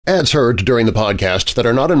Ads heard during the podcast that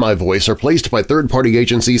are not in my voice are placed by third-party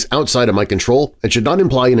agencies outside of my control and should not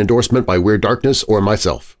imply an endorsement by Weird Darkness or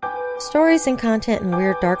myself. Stories and content in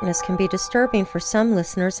Weird Darkness can be disturbing for some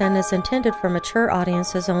listeners and is intended for mature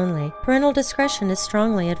audiences only. Parental discretion is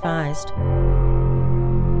strongly advised.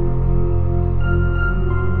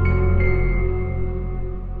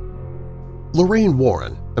 Lorraine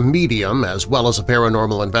Warren, a medium as well as a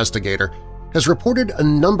paranormal investigator, has reported a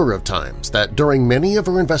number of times that during many of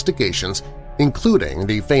her investigations, including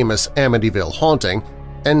the famous Amityville haunting,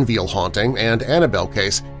 Enfield haunting, and Annabelle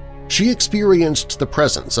case, she experienced the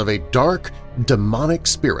presence of a dark, demonic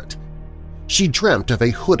spirit. She dreamt of a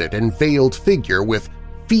hooded and veiled figure with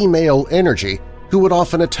female energy who would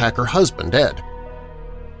often attack her husband, Ed.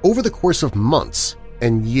 Over the course of months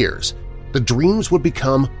and years, the dreams would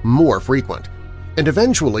become more frequent, and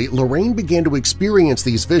eventually Lorraine began to experience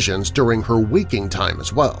these visions during her waking time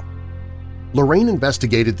as well. Lorraine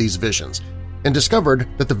investigated these visions and discovered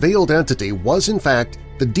that the veiled entity was in fact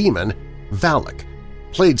the demon Valak,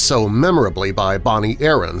 played so memorably by Bonnie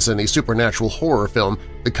Aarons in the supernatural horror film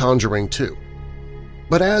The Conjuring 2.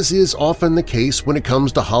 But as is often the case when it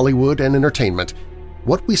comes to Hollywood and entertainment,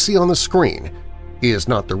 what we see on the screen is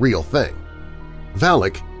not the real thing.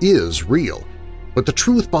 Valak is real, but the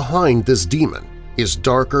truth behind this demon is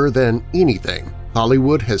darker than anything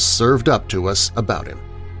Hollywood has served up to us about him.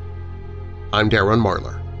 I'm Darren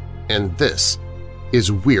Marlar, and this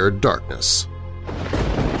is Weird Darkness.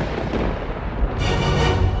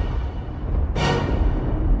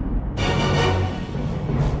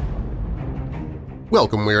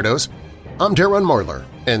 Welcome, Weirdos! I'm Darren Marlar,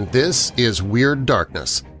 and this is Weird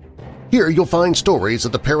Darkness. Here you'll find stories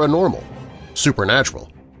of the paranormal,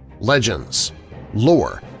 supernatural, legends,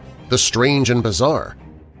 lore, the strange and bizarre,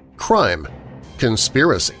 crime,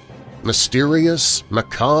 conspiracy, mysterious,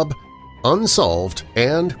 macabre, unsolved,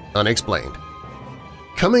 and unexplained.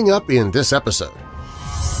 Coming up in this episode,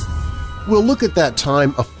 we'll look at that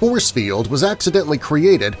time a force field was accidentally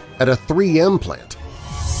created at a 3M plant.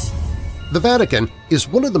 The Vatican is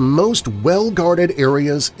one of the most well-guarded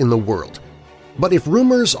areas in the world, but if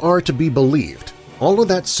rumors are to be believed, all of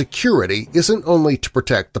that security isn't only to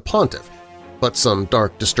protect the pontiff, but some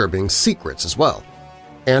dark, disturbing secrets as well,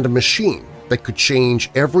 and a machine that could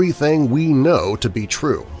change everything we know to be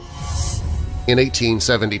true. In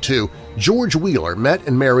 1872, George Wheeler met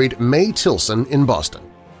and married May Tillson in Boston.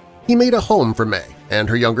 He made a home for May and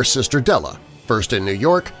her younger sister Della, first in New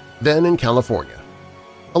York, then in California.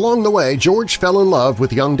 Along the way, George fell in love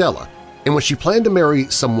with young Della, and when she planned to marry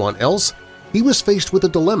someone else, he was faced with a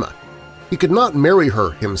dilemma. He could not marry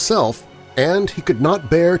her himself, and he could not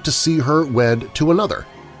bear to see her wed to another.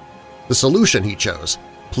 The solution he chose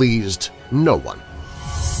pleased no one.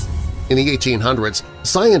 In the 1800s,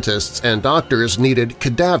 scientists and doctors needed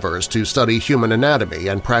cadavers to study human anatomy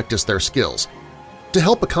and practice their skills. To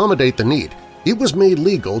help accommodate the need, it was made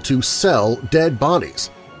legal to sell dead bodies.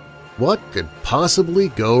 What could possibly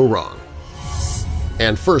go wrong?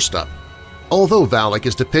 And first up, although Valak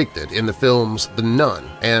is depicted in the films The Nun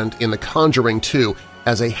and in The Conjuring 2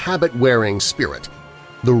 as a habit-wearing spirit,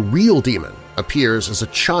 the real demon appears as a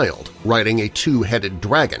child riding a two-headed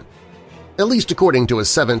dragon, at least according to a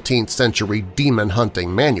 17th-century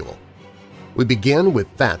demon-hunting manual. We begin with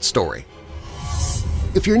that story.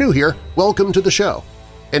 If you're new here, welcome to the show.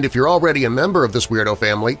 And if you're already a member of this weirdo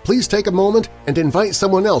family, please take a moment and invite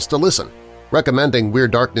someone else to listen. Recommending Weird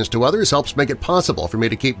Darkness to others helps make it possible for me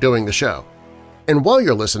to keep doing the show. And while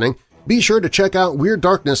you're listening, be sure to check out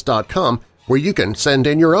WeirdDarkness.com, where you can send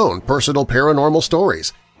in your own personal paranormal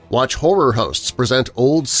stories, watch horror hosts present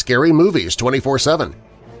old, scary movies 24/7,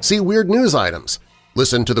 see weird news items,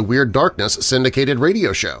 listen to the Weird Darkness syndicated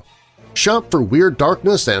radio show, shop for Weird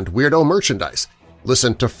Darkness and Weirdo merchandise,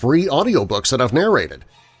 listen to free audiobooks that I've narrated,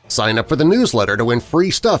 sign up for the newsletter to win free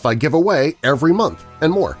stuff I give away every month,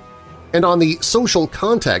 and more. And on the social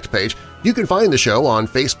contact page, you can find the show on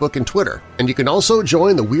Facebook and Twitter, and you can also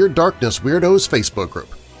join the Weird Darkness Weirdos Facebook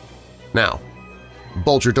group. Now,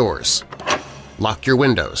 bolt your doors, lock your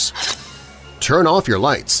windows, turn off your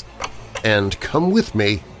lights, and come with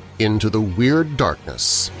me into the Weird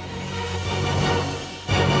Darkness.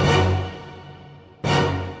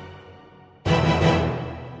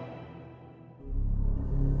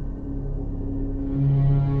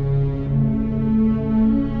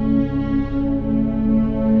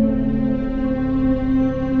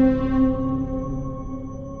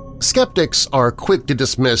 Skeptics are quick to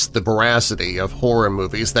dismiss the veracity of horror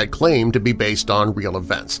movies that claim to be based on real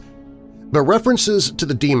events. But references to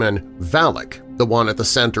the demon Valak, the one at the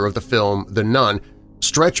center of the film The Nun,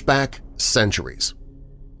 stretch back centuries.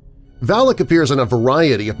 Valak appears in a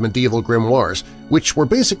variety of medieval grimoires, which were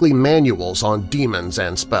basically manuals on demons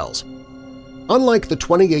and spells. Unlike the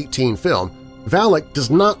 2018 film, Valak does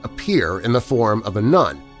not appear in the form of a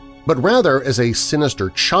nun, but rather as a sinister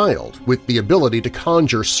child with the ability to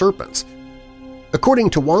conjure serpents. According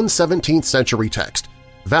to one 17th-century text,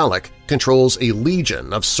 Valak controls a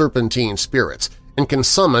legion of serpentine spirits and can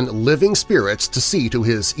summon living spirits to see to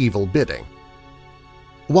his evil bidding.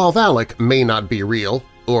 While Valak may not be real,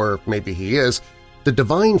 or maybe he is, the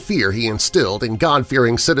divine fear he instilled in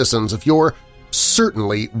God-fearing citizens of yore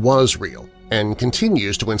certainly was real and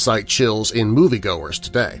continues to incite chills in moviegoers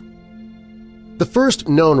today. The first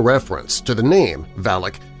known reference to the name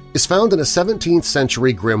Valak is found in a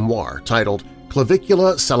 17th-century grimoire titled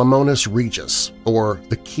Clavicula Salomonis Regis, or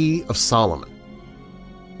The Key of Solomon.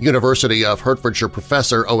 University of Hertfordshire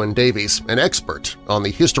professor Owen Davies, an expert on the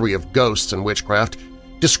history of ghosts and witchcraft,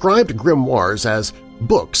 described grimoires as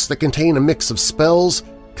books that contain a mix of spells,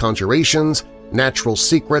 conjurations, natural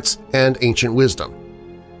secrets, and ancient wisdom.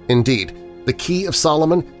 Indeed, The Key of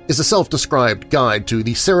Solomon is a self-described guide to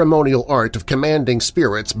the ceremonial art of commanding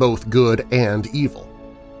spirits both good and evil.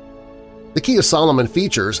 The Key of Solomon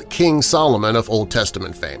features King Solomon of Old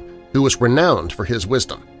Testament fame, who was renowned for his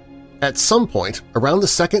wisdom. At some point around the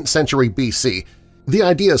 2nd century BC, the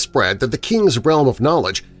idea spread that the king's realm of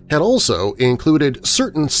knowledge had also included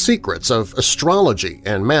certain secrets of astrology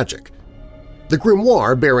and magic. The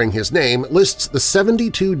grimoire bearing his name lists the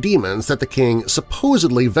 72 demons that the king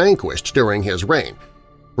supposedly vanquished during his reign,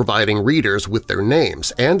 providing readers with their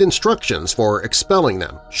names and instructions for expelling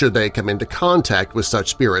them should they come into contact with such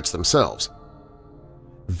spirits themselves.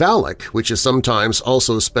 Valak, which is sometimes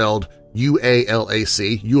also spelled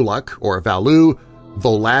Ualac, Ulak, or Valu,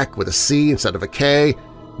 Volak with a C instead of a K,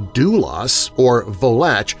 Doulos, or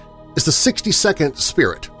Volach, is the 62nd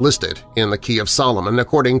spirit listed in the Key of Solomon,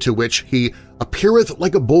 according to which he appeareth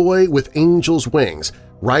like a boy with angels' wings,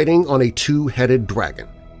 riding on a two-headed dragon.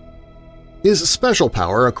 His special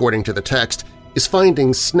power, according to the text, is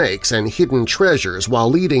finding snakes and hidden treasures while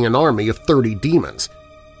leading an army of 30 demons.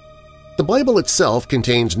 The Bible itself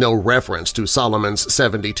contains no reference to Solomon's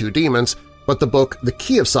 72 demons, but the book The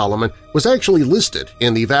Key of Solomon was actually listed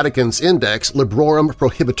in the Vatican's Index Librorum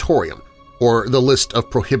Prohibitorium, or the list of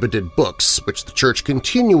prohibited books, which the Church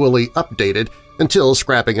continually updated until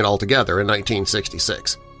scrapping it altogether in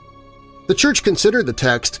 1966. The Church considered the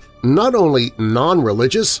text not only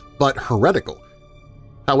non-religious but heretical.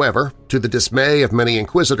 However, to the dismay of many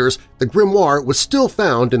inquisitors, the grimoire was still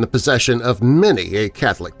found in the possession of many a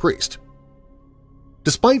Catholic priest.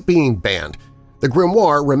 Despite being banned, the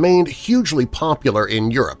grimoire remained hugely popular in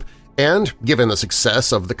Europe, and given the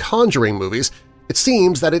success of the Conjuring movies, it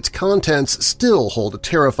seems that its contents still hold a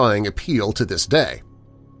terrifying appeal to this day.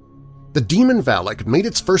 The demon Valak made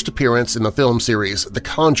its first appearance in the film series The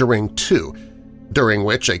Conjuring 2, during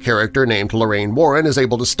which a character named Lorraine Warren is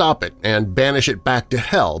able to stop it and banish it back to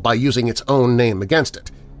hell by using its own name against it.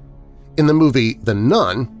 In the movie The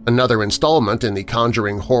Nun, another installment in the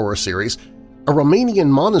Conjuring horror series, a Romanian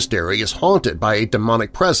monastery is haunted by a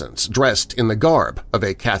demonic presence dressed in the garb of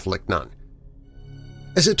a Catholic nun.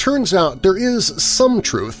 As it turns out, there is some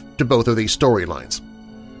truth to both of these storylines.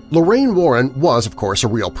 Lorraine Warren was, of course, a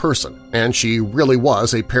real person, and she really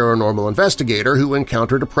was a paranormal investigator who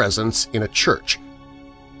encountered a presence in a church.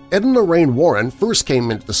 Ed and Lorraine Warren first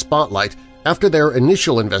came into the spotlight after their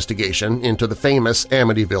initial investigation into the famous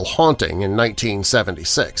Amityville haunting in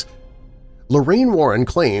 1976. Lorraine Warren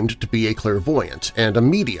claimed to be a clairvoyant and a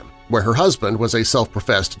medium, where her husband was a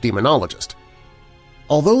self-professed demonologist.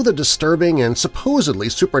 Although the disturbing and supposedly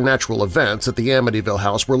supernatural events at the Amityville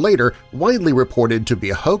house were later widely reported to be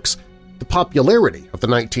a hoax, the popularity of the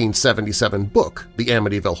 1977 book, The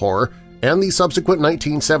Amityville Horror, and the subsequent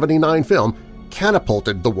 1979 film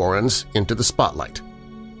catapulted the Warrens into the spotlight.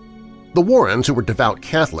 The Warrens, who were devout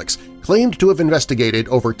Catholics, claimed to have investigated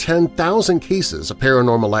over 10,000 cases of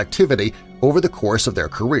paranormal activity over the course of their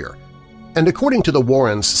career. And according to the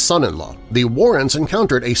Warrens' son-in-law, the Warrens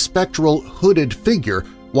encountered a spectral, hooded figure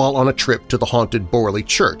while on a trip to the haunted Borley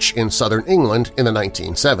Church in southern England in the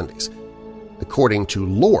 1970s. According to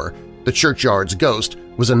lore, the churchyard's ghost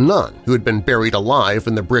was a nun who had been buried alive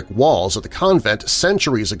in the brick walls of the convent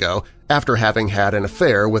centuries ago after having had an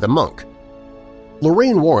affair with a monk.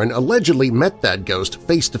 Lorraine Warren allegedly met that ghost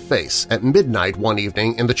face-to-face at midnight one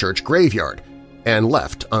evening in the church graveyard and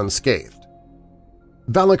left unscathed.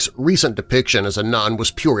 Valak's recent depiction as a nun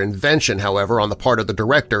was pure invention, however, on the part of the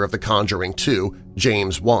director of The Conjuring 2,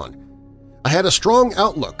 James Wan. "I had a strong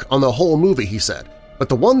outlook on the whole movie," he said, "but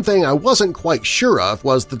the one thing I wasn't quite sure of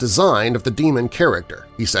was the design of the demon character,"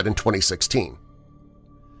 he said in 2016.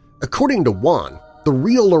 According to Juan, the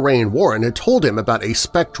real Lorraine Warren had told him about a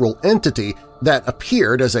spectral entity that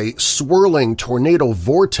appeared as a swirling tornado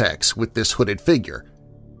vortex with this hooded figure.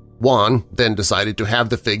 Juan then decided to have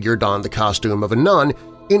the figure don the costume of a nun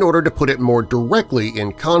in order to put it more directly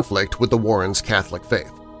in conflict with the Warrens' Catholic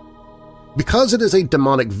faith. Because it is a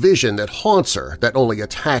demonic vision that haunts her, that only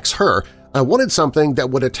attacks her, I wanted something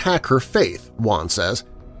that would attack her faith, Juan says.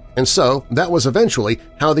 And so that was eventually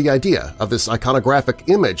how the idea of this iconographic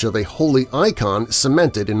image of a holy icon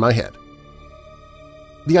cemented in my head.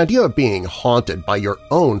 The idea of being haunted by your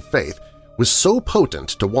own faith was so potent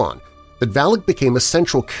to Juan that Valak became a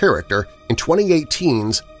central character in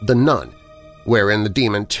 2018's The Nun, wherein the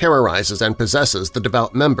demon terrorizes and possesses the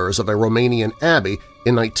devout members of a Romanian abbey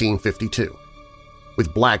in 1952.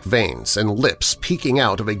 With black veins and lips peeking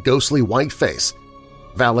out of a ghostly white face,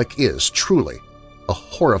 Valak is truly a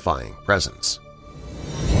horrifying presence.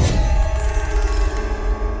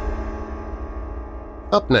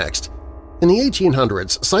 Up next, in the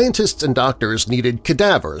 1800s, scientists and doctors needed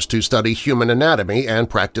cadavers to study human anatomy and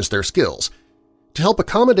practice their skills. To help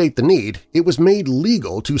accommodate the need, it was made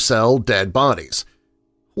legal to sell dead bodies.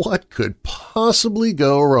 What could possibly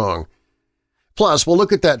go wrong? Plus, we'll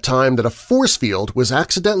look at that time that a force field was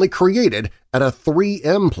accidentally created at a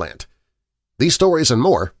 3M plant. These stories and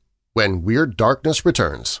more when Weird Darkness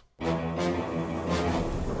returns.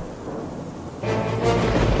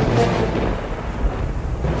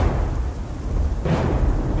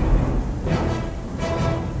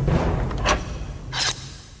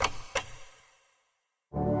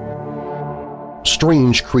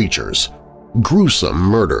 Strange creatures, gruesome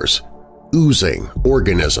murders, oozing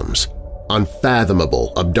organisms,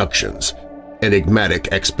 unfathomable abductions, enigmatic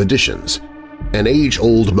expeditions, an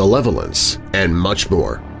age-old malevolence, and much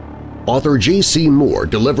more. Author J.C. Moore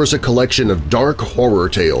delivers a collection of dark horror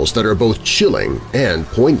tales that are both chilling and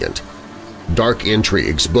poignant. Dark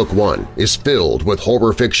Intrigues Book 1 is filled with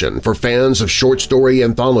horror fiction for fans of short story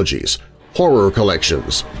anthologies, horror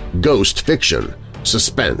collections, ghost fiction,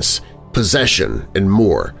 suspense, possession, and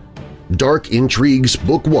more. Dark Intrigues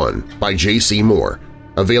Book 1 by J.C. Moore,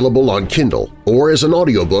 available on Kindle or as an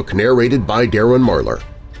audiobook narrated by Darren Marlar.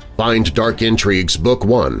 Find Dark Intrigues Book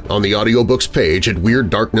 1 on the audiobooks page at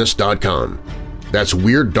WeirdDarkness.com. That's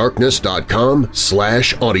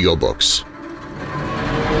WeirdDarkness.com/audiobooks.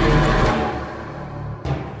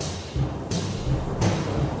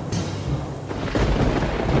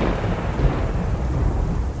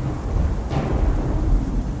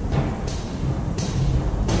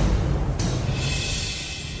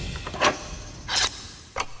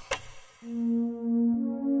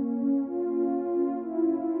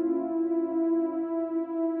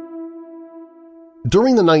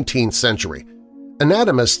 During the 19th century,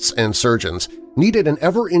 anatomists and surgeons needed an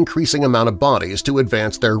ever-increasing amount of bodies to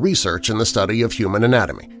advance their research in the study of human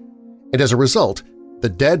anatomy, and as a result, the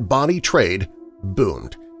dead body trade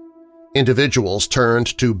boomed. Individuals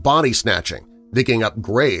turned to body snatching, digging up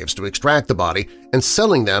graves to extract the body and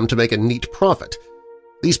selling them to make a neat profit.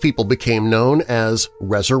 These people became known as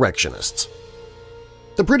resurrectionists.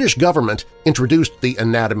 The British government introduced the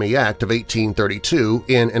Anatomy Act of 1832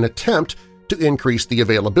 in an attempt to increase the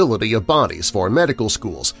availability of bodies for medical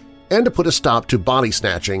schools and to put a stop to body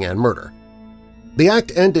snatching and murder. The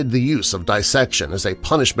act ended the use of dissection as a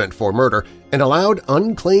punishment for murder and allowed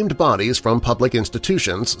unclaimed bodies from public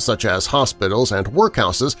institutions such as hospitals and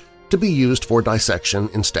workhouses to be used for dissection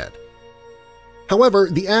instead. However,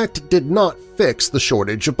 the act did not fix the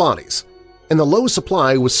shortage of bodies, and the low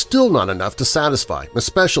supply was still not enough to satisfy,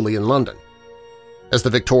 especially in London. As the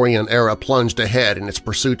Victorian era plunged ahead in its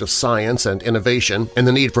pursuit of science and innovation and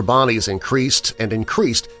the need for bodies increased and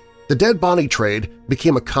increased, the dead body trade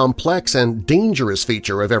became a complex and dangerous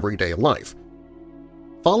feature of everyday life.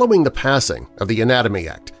 Following the passing of the Anatomy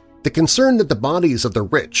Act, the concern that the bodies of the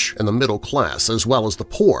rich and the middle class as well as the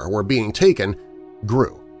poor were being taken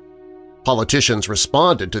grew. Politicians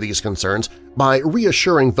responded to these concerns by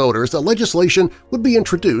reassuring voters that legislation would be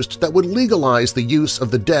introduced that would legalize the use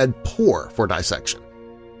of the dead poor for dissection.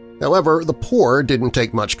 However, the poor didn't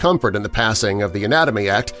take much comfort in the passing of the Anatomy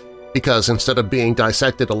Act because instead of being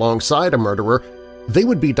dissected alongside a murderer, they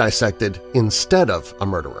would be dissected instead of a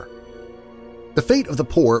murderer. The fate of the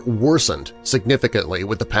poor worsened significantly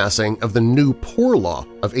with the passing of the New Poor Law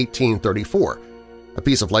of 1834, a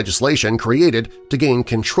piece of legislation created to gain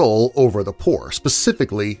control over the poor,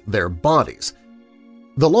 specifically their bodies.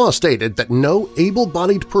 The law stated that no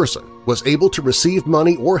able-bodied person was able to receive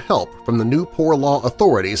money or help from the New Poor Law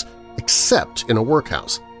authorities except in a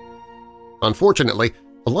workhouse. Unfortunately,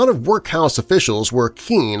 a lot of workhouse officials were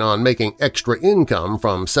keen on making extra income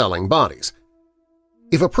from selling bodies.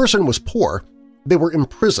 If a person was poor, they were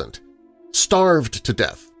imprisoned, starved to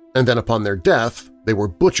death, and then upon their death they were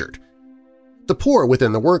butchered. The poor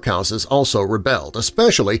within the workhouses also rebelled,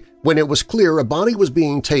 especially when it was clear a body was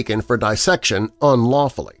being taken for dissection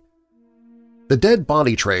unlawfully. The dead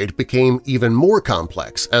body trade became even more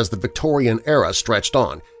complex as the Victorian era stretched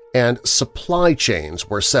on, and supply chains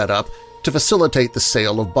were set up to facilitate the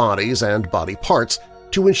sale of bodies and body parts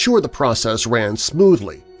to ensure the process ran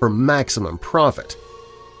smoothly for maximum profit.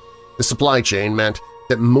 The supply chain meant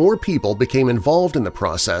that more people became involved in the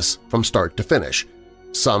process from start to finish,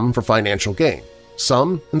 some for financial gain,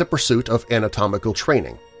 some in the pursuit of anatomical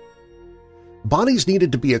training. Bodies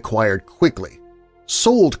needed to be acquired quickly,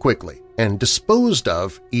 sold quickly, and disposed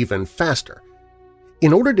of even faster.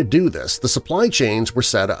 In order to do this, the supply chains were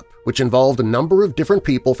set up, which involved a number of different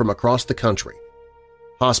people from across the country.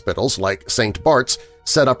 Hospitals like St. Bart's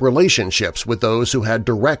set up relationships with those who had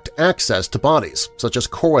direct access to bodies, such as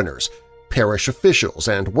coroners, parish officials,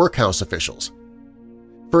 and workhouse officials.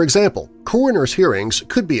 For example, coroners' hearings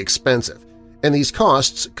could be expensive, and these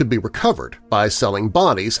costs could be recovered by selling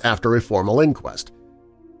bodies after a formal inquest.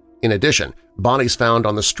 In addition, bodies found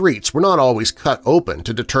on the streets were not always cut open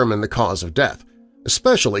to determine the cause of death,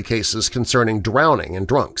 especially cases concerning drowning and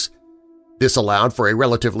drunks. This allowed for a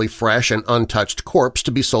relatively fresh and untouched corpse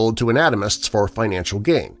to be sold to anatomists for financial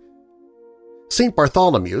gain. St.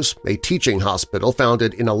 Bartholomew's, a teaching hospital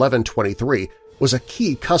founded in 1123, was a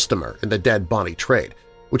key customer in the dead body trade,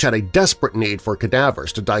 which had a desperate need for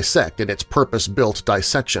cadavers to dissect in its purpose-built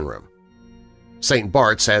dissection room. St.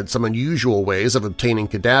 Bart's had some unusual ways of obtaining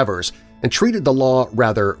cadavers and treated the law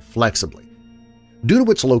rather flexibly. Due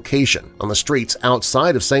to its location on the streets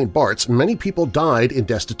outside of St. Bart's, many people died in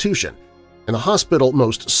destitution, and the hospital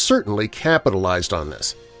most certainly capitalized on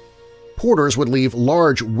this. Porters would leave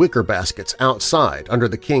large wicker baskets outside under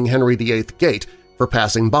the King Henry VIII gate for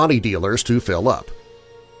passing body dealers to fill up.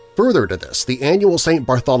 Further to this, the annual St.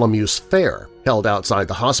 Bartholomew's Fair, held outside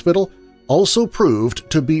the hospital, also proved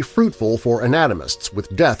to be fruitful for anatomists,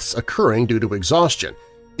 with deaths occurring due to exhaustion,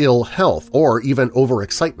 ill health, or even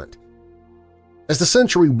overexcitement. As the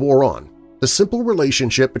century wore on, the simple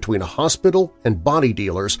relationship between a hospital and body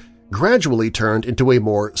dealers gradually turned into a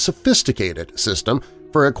more sophisticated system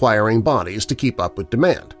for acquiring bodies to keep up with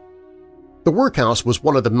demand. The workhouse was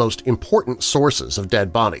one of the most important sources of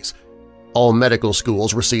dead bodies. All medical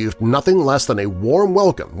schools received nothing less than a warm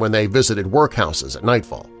welcome when they visited workhouses at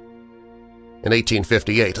nightfall. In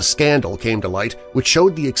 1858, a scandal came to light which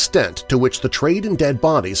showed the extent to which the trade in dead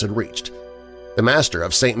bodies had reached. The master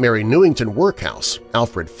of St. Mary Newington Workhouse,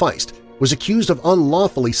 Alfred Feist, was accused of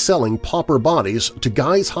unlawfully selling pauper bodies to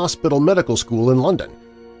Guy's Hospital Medical School in London.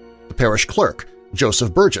 The parish clerk,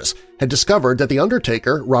 Joseph Burgess, had discovered that the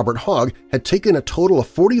undertaker, Robert Hogg, had taken a total of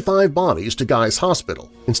 45 bodies to Guy's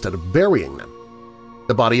Hospital instead of burying them.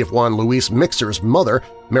 The body of one Louise Mixer's mother,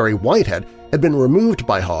 Mary Whitehead, had been removed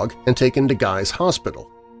by Hogg and taken to Guy's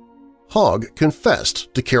Hospital. Hogg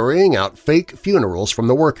confessed to carrying out fake funerals from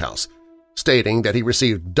the workhouse, stating that he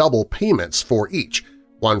received double payments for each,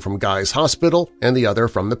 one from Guy's Hospital and the other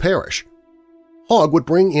from the parish. Hogg would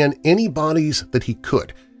bring in any bodies that he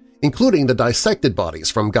could, including the dissected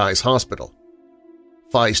bodies from Guy's Hospital.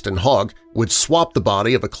 Feist and Hogg would swap the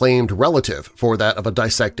body of a claimed relative for that of a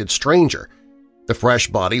dissected stranger. The fresh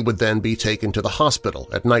body would then be taken to the hospital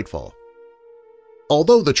at nightfall.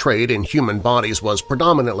 Although the trade in human bodies was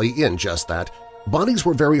predominantly in just that, bodies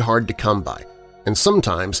were very hard to come by, and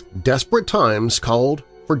sometimes desperate times called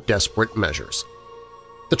for desperate measures.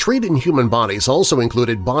 The trade in human bodies also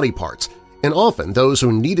included body parts, and often those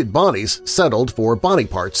who needed bodies settled for body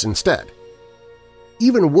parts instead.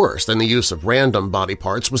 Even worse than the use of random body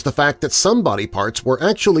parts was the fact that some body parts were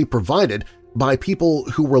actually provided by people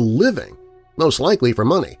who were living, most likely for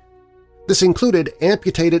money. This included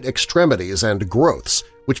amputated extremities and growths,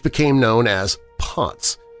 which became known as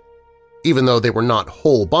pots. Even though they were not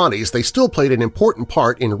whole bodies, they still played an important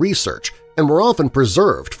part in research and were often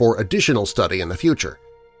preserved for additional study in the future.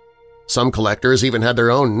 Some collectors even had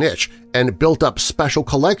their own niche and built up special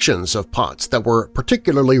collections of pots that were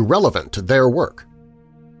particularly relevant to their work.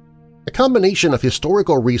 A combination of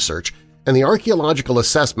historical research and the archaeological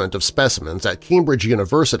assessment of specimens at Cambridge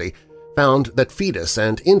University found that fetus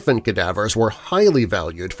and infant cadavers were highly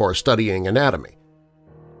valued for studying anatomy.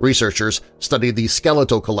 Researchers studied the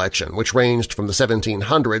skeletal collection, which ranged from the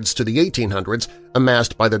 1700s to the 1800s,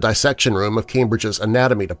 amassed by the dissection room of Cambridge's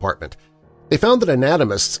anatomy department. They found that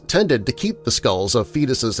anatomists tended to keep the skulls of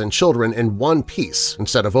fetuses and children in one piece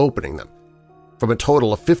instead of opening them. From a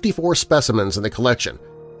total of 54 specimens in the collection,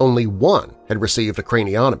 only one had received a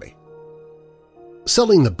craniotomy.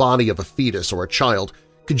 Selling the body of a fetus or a child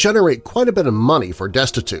could generate quite a bit of money for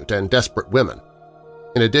destitute and desperate women.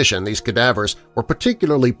 In addition, these cadavers were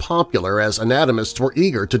particularly popular as anatomists were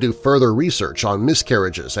eager to do further research on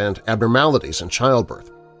miscarriages and abnormalities in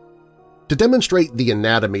childbirth. To demonstrate the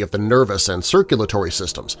anatomy of the nervous and circulatory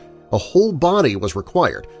systems, a whole body was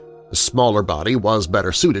required. A smaller body was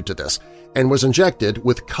better suited to this and was injected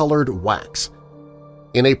with colored wax.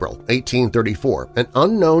 In April 1834, an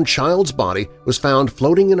unknown child's body was found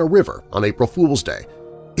floating in a river on April Fool's Day.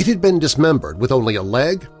 It had been dismembered with only a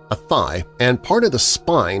leg, a thigh, and part of the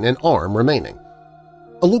spine and arm remaining.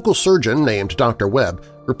 A local surgeon named Dr. Webb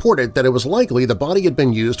reported that it was likely the body had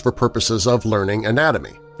been used for purposes of learning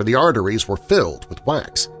anatomy, for the arteries were filled with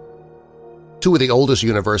wax. Two of the oldest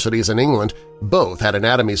universities in England both had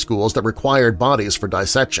anatomy schools that required bodies for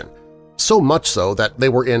dissection, so much so that they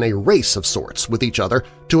were in a race of sorts with each other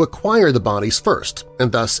to acquire the bodies first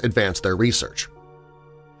and thus advance their research.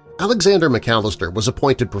 Alexander McAllister was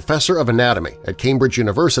appointed professor of anatomy at Cambridge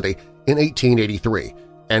University in 1883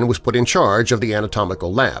 and was put in charge of the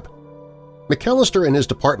anatomical lab. McAllister and his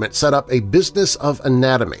department set up a business of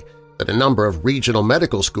anatomy that a number of regional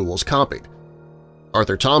medical schools copied.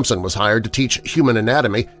 Arthur Thomson was hired to teach human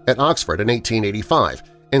anatomy at Oxford in 1885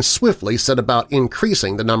 and swiftly set about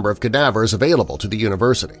increasing the number of cadavers available to the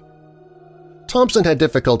university. Thomson had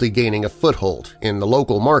difficulty gaining a foothold in the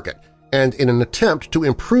local market, and in an attempt to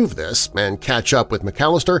improve this and catch up with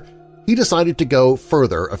McAllister, he decided to go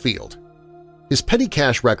further afield. His petty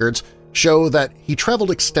cash records show that he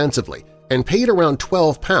traveled extensively and paid around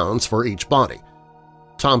 £12 for each body.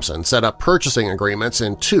 Thomson set up purchasing agreements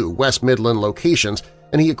in 2 West Midland locations,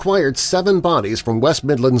 and he acquired 7 bodies from West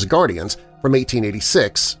Midland's Guardians from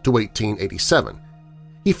 1886 to 1887.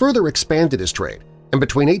 He further expanded his trade, and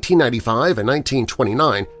between 1895 and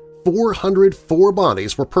 1929, 404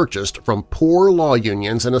 bodies were purchased from poor law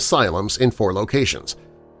unions and asylums in 4 locations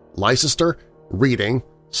 – Leicester, Reading,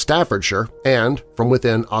 Staffordshire, and from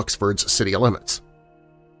within Oxford's city limits.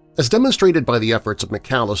 As demonstrated by the efforts of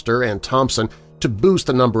McAllister and Thomson to boost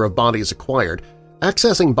the number of bodies acquired,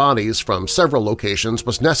 accessing bodies from several locations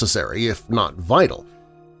was necessary, if not vital.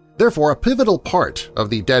 Therefore, a pivotal part of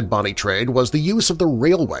the dead body trade was the use of the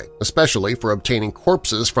railway, especially for obtaining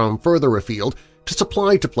corpses from further afield to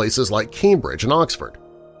supply to places like Cambridge and Oxford.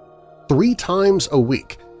 3 times a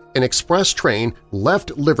week, an express train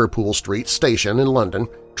left Liverpool Street Station in London,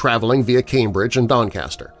 traveling via Cambridge and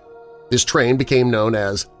Doncaster. This train became known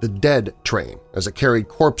as the Dead Train, as it carried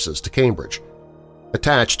corpses to Cambridge.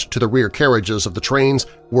 Attached to the rear carriages of the trains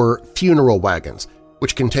were funeral wagons,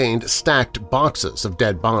 which contained stacked boxes of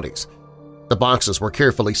dead bodies. The boxes were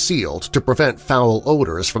carefully sealed to prevent foul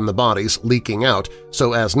odors from the bodies leaking out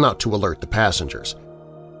so as not to alert the passengers.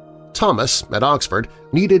 Thomas, at Oxford,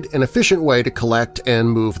 needed an efficient way to collect and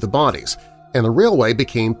move the bodies, and the railway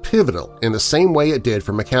became pivotal in the same way it did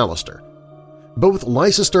for McAllister. Both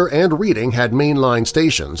Leicester and Reading had mainline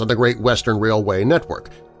stations on the Great Western Railway network,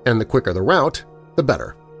 and the quicker the route, the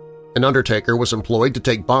better. An undertaker was employed to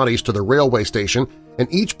take bodies to the railway station, and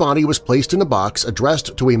each body was placed in a box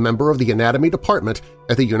addressed to a member of the anatomy department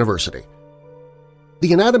at the university.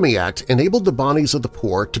 The Anatomy Act enabled the bodies of the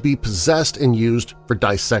poor to be possessed and used for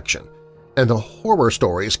dissection, and the horror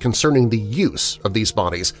stories concerning the use of these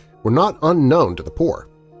bodies were not unknown to the poor.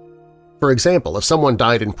 For example, if someone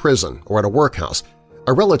died in prison or at a workhouse,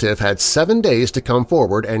 a relative had 7 days to come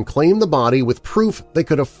forward and claim the body with proof they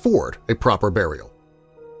could afford a proper burial.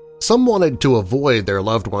 Some wanted to avoid their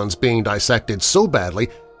loved ones being dissected so badly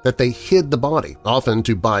that they hid the body, often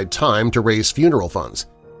to bide time to raise funeral funds.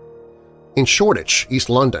 In Shoreditch, East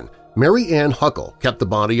London, Mary Ann Huckle kept the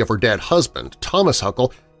body of her dead husband, Thomas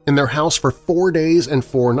Huckle, in their house for 4 days and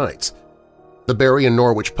 4 nights. The Bury and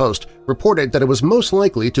Norwich Post reported that it was most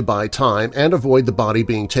likely to buy time and avoid the body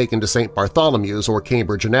being taken to St. Bartholomew's or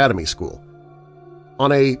Cambridge Anatomy School.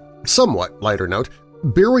 On a somewhat lighter note,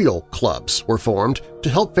 burial clubs were formed to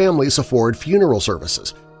help families afford funeral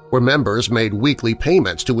services, where members made weekly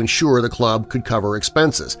payments to ensure the club could cover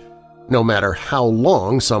expenses, no matter how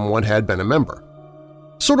long someone had been a member.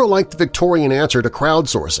 Sort of like the Victorian answer to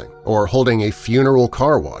crowdsourcing or holding a funeral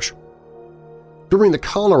car wash. During the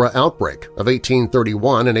cholera outbreak of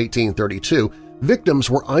 1831 and 1832, victims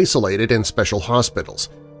were isolated in special hospitals.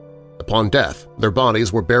 Upon death, their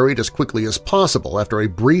bodies were buried as quickly as possible after a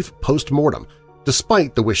brief post-mortem,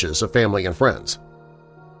 despite the wishes of family and friends.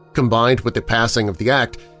 Combined with the passing of the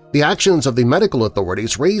Act, the actions of the medical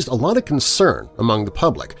authorities raised a lot of concern among the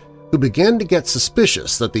public, who began to get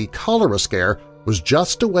suspicious that the cholera scare was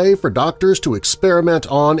just a way for doctors to experiment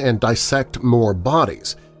on and dissect more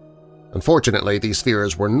bodies. Unfortunately, these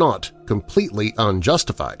fears were not completely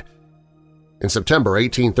unjustified. In September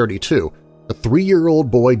 1832, a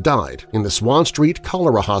 3-year-old boy died in the Swan Street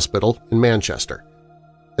Cholera Hospital in Manchester.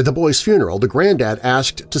 At the boy's funeral, the granddad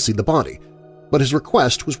asked to see the body, but his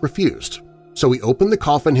request was refused, so he opened the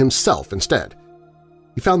coffin himself instead.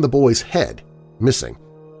 He found the boy's head missing,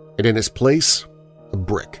 and in its place, a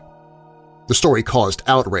brick. The story caused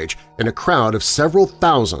outrage, and a crowd of several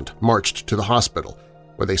thousand marched to the hospital,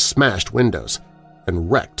 where they smashed windows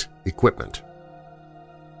and wrecked equipment.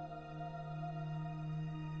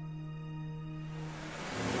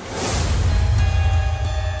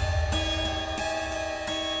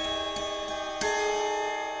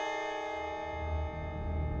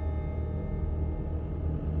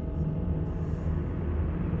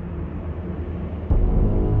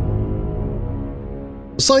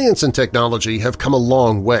 Science and technology have come a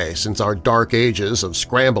long way since our dark ages of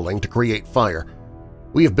scrambling to create fire.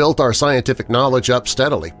 We have built our scientific knowledge up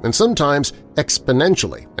steadily and sometimes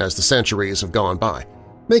exponentially as the centuries have gone by,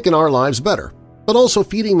 making our lives better, but also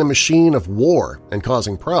feeding the machine of war and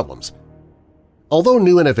causing problems. Although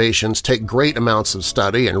new innovations take great amounts of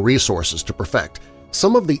study and resources to perfect,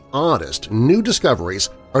 some of the oddest new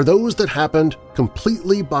discoveries are those that happened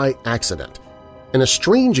completely by accident. And a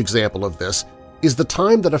strange example of this is the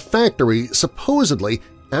time that a factory supposedly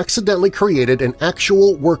accidentally created an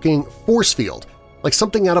actual working force field, like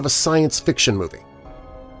something out of a science fiction movie.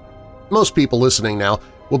 Most people listening now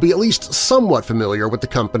will be at least somewhat familiar with the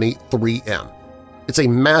company 3M. It's a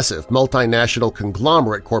massive multinational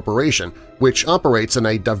conglomerate corporation which operates in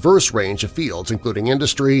a diverse range of fields including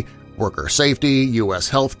industry, worker safety, U.S.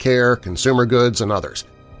 healthcare, consumer goods, and others.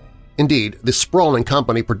 Indeed, this sprawling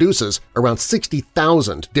company produces around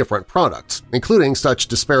 60,000 different products, including such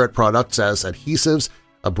disparate products as adhesives,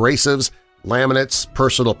 abrasives, laminates,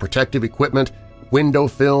 personal protective equipment, window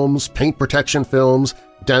films, paint protection films,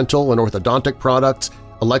 dental and orthodontic products,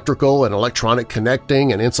 electrical and electronic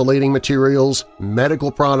connecting and insulating materials, medical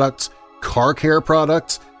products, car care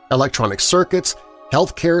products, electronic circuits,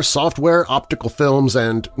 healthcare software, optical films,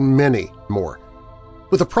 and many more.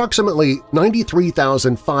 With approximately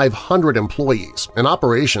 93,500 employees and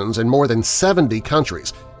operations in more than 70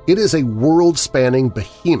 countries, it is a world-spanning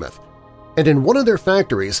behemoth. And in one of their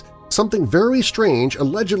factories, something very strange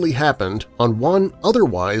allegedly happened on one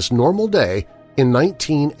otherwise normal day in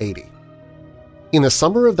 1980. In the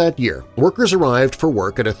summer of that year, workers arrived for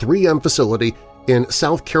work at a 3M facility in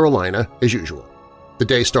South Carolina as usual. The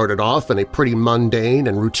day started off in a pretty mundane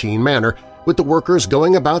and routine manner, with the workers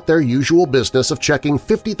going about their usual business of checking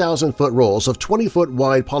 50,000-foot rolls of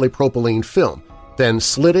 20-foot-wide polypropylene film, then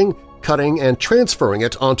slitting, cutting, and transferring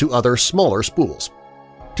it onto other smaller spools.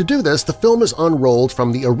 To do this, the film is unrolled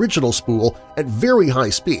from the original spool at very high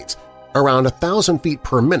speeds, around 1,000 feet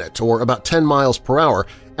per minute or about 10 miles per hour,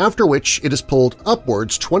 after which it is pulled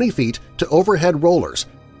upwards 20 feet to overhead rollers,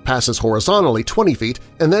 passes horizontally 20 feet,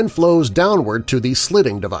 and then flows downward to the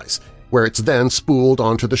slitting device, where it's then spooled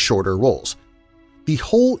onto the shorter rolls. The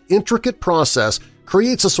whole intricate process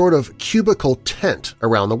creates a sort of cubicle tent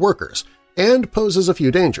around the workers and poses a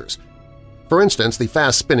few dangers. For instance, the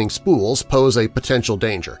fast-spinning spools pose a potential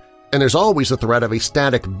danger, and there's always the threat of a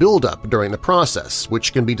static buildup during the process,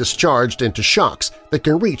 which can be discharged into shocks that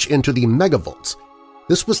can reach into the megavolts.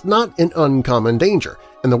 This was not an uncommon danger,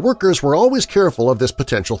 and the workers were always careful of this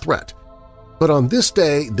potential threat. But on this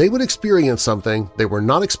day, they would experience something they were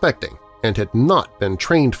not expecting and had not been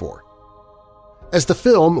trained for. As the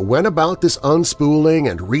film went about this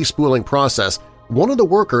unspooling and respooling process, one of the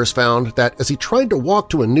workers found that as he tried to walk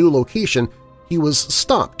to a new location, he was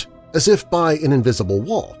stopped, as if by an invisible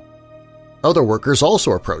wall. Other workers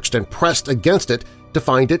also approached and pressed against it to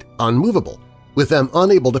find it unmovable, with them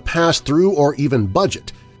unable to pass through or even budge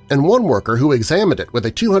it, and one worker who examined it with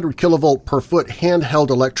a 200 kilovolt per foot handheld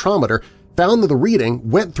electrometer found that the reading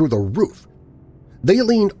went through the roof. They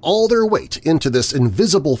leaned all their weight into this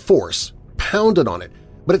invisible force, pounded on it,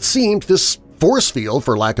 but it seemed this force field,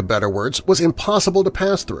 for lack of better words, was impossible to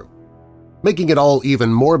pass through. Making it all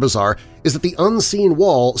even more bizarre is that the unseen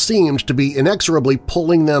wall seemed to be inexorably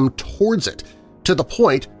pulling them towards it, to the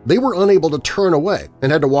point they were unable to turn away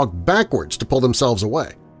and had to walk backwards to pull themselves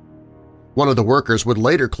away. One of the workers would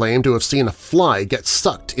later claim to have seen a fly get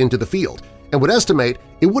sucked into the field, and would estimate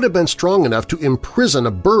it would have been strong enough to imprison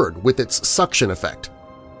a bird with its suction effect.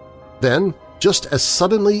 Then, just as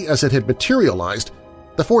suddenly as it had materialized,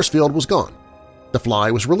 the force field was gone. The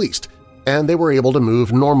fly was released, and they were able to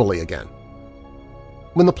move normally again.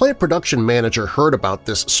 When the plant production manager heard about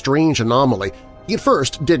this strange anomaly, he at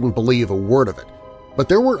first didn't believe a word of it, but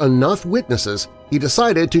there were enough witnesses he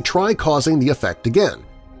decided to try causing the effect again.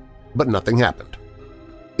 but nothing happened.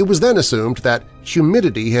 It was then assumed that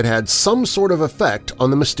humidity had had some sort of effect on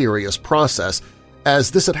the mysterious process,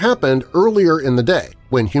 as this had happened earlier in the day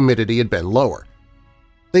when humidity had been lower.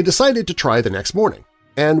 They decided to try the next morning,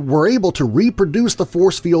 and were able to reproduce the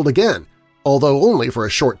force field again, although only for a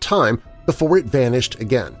short time before it vanished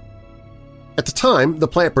again. At the time, the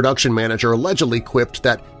plant production manager allegedly quipped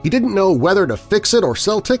that he didn't know whether to fix it or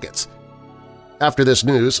sell tickets. After this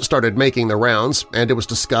news started making the rounds and it was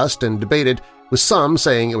discussed and debated, with some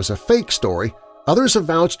saying it was a fake story, others have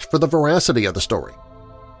vouched for the veracity of the story.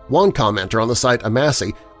 One commenter on the site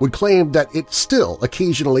Amasi would claim that it still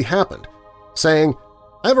occasionally happened, saying,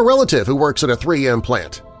 "I have a relative who works at a 3M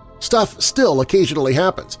plant. Stuff still occasionally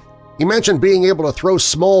happens. He mentioned being able to throw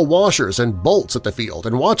small washers and bolts at the field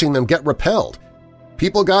and watching them get repelled.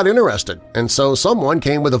 People got interested, and so someone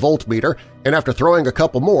came with a voltmeter, and after throwing a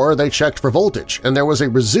couple more they checked for voltage, and there was a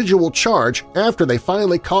residual charge after they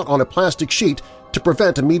finally caught on a plastic sheet to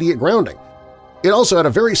prevent immediate grounding. It also had a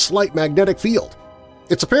very slight magnetic field.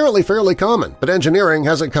 It's apparently fairly common, but engineering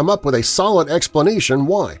hasn't come up with a solid explanation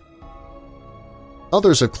why."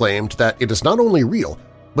 Others have claimed that it is not only real,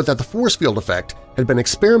 but that the force field effect had been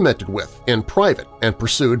experimented with in private and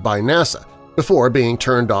pursued by NASA before being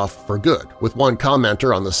turned off for good, with one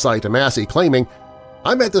commenter on the site Amasi claiming,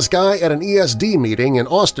 "I met this guy at an ESD meeting in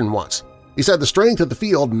Austin once. He said the strength of the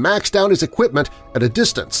field maxed out his equipment at a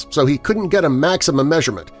distance so he couldn't get a maximum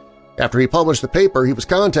measurement. After he published the paper, he was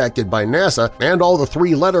contacted by NASA and all the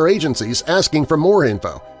 3-letter agencies asking for more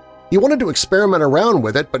info. He wanted to experiment around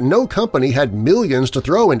with it, but no company had millions to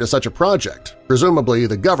throw into such a project. Presumably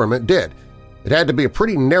the government did. It had to be a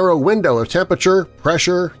pretty narrow window of temperature,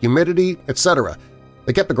 pressure, humidity, etc.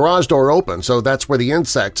 They kept the garage door open, so that's where the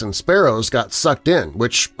insects and sparrows got sucked in,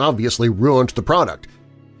 which obviously ruined the product.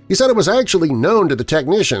 He said it was actually known to the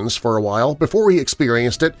technicians for a while before he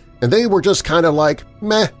experienced it, and they were just kind of like,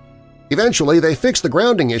 meh. Eventually, they fixed the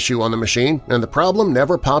grounding issue on the machine, and the problem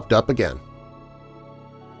never popped up again."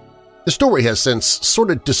 The story has since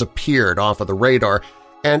sort of disappeared off of the radar,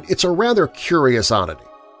 and it's a rather curious oddity.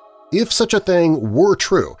 If such a thing were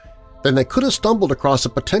true, then they could have stumbled across a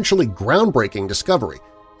potentially groundbreaking discovery,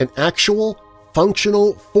 an actual,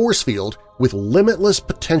 functional force field with limitless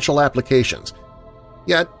potential applications.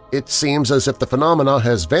 Yet it seems as if the phenomena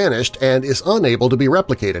has vanished and is unable to be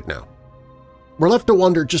replicated now. We're left to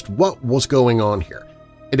wonder just what was going on here,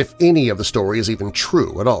 and if any of the story is even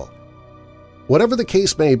true at all. Whatever the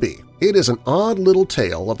case may be, it is an odd little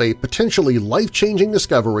tale of a potentially life-changing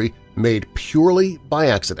discovery made purely by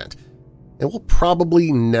accident, and we'll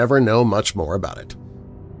probably never know much more about it.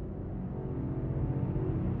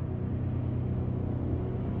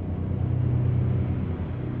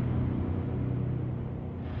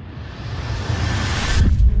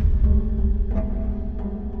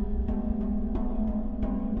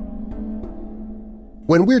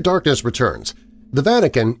 When Weird Darkness returns, the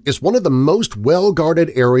Vatican is one of the most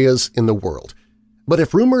well-guarded areas in the world. But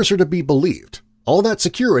if rumors are to be believed, all that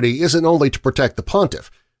security isn't only to protect the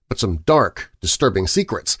pontiff, but some dark, disturbing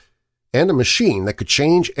secrets, and a machine that could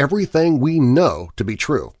change everything we know to be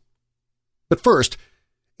true. But first,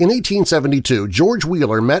 in 1872, George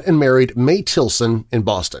Wheeler met and married May Tillson in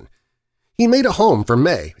Boston. He made a home for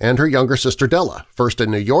May and her younger sister Della, first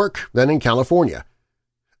in New York, then in California.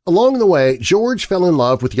 Along the way, George fell in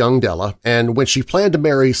love with young Della, and when she planned to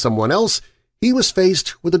marry someone else, he was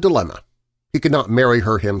faced with a dilemma. He could not marry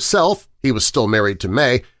her himself, he was still married to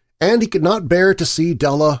May, and he could not bear to see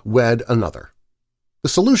Della wed another. The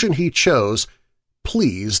solution he chose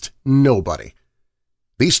pleased nobody.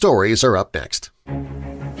 These stories are up next.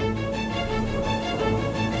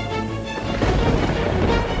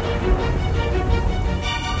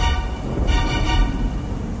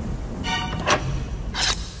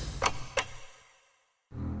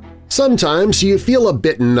 Sometimes you feel a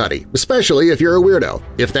bit nutty, especially if you're a weirdo.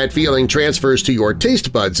 If that feeling transfers to your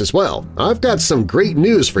taste buds as well, I've got some great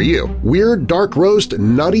news for you. Weird Dark Roast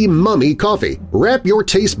Nutty Mummy Coffee. Wrap your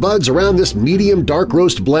taste buds around this medium dark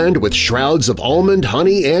roast blend with shrouds of almond,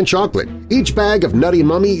 honey, and chocolate. Each bag of Nutty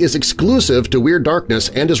Mummy is exclusive to Weird Darkness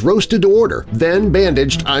and is roasted to order, then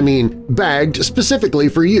bagged specifically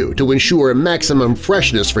for you to ensure maximum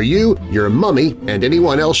freshness for you, your mummy, and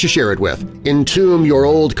anyone else you share it with. Entomb your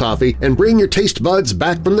old coffee and bring your taste buds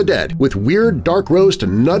back from the dead with Weird Dark Roast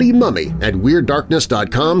Nutty Mummy at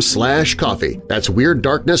WeirdDarkness.com/coffee. That's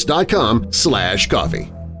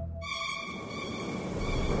WeirdDarkness.com/coffee.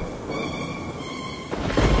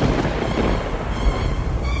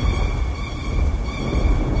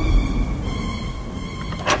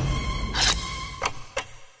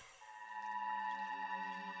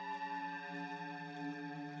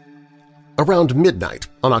 Around midnight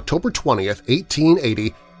on October 20th,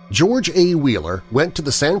 1880, George A. Wheeler went to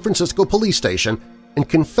the San Francisco police station and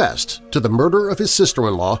confessed to the murder of his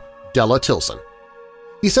sister-in-law, Della Tillson.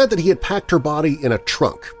 He said that he had packed her body in a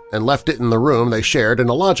trunk and left it in the room they shared in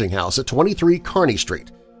a lodging house at 23 Kearny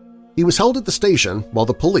Street. He was held at the station while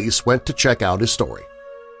the police went to check out his story.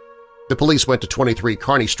 The police went to 23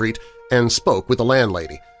 Kearny Street and spoke with the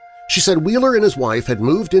landlady. She said Wheeler and his wife had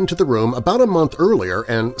moved into the room about a month earlier,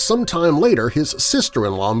 and sometime later his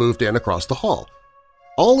sister-in-law moved in across the hall.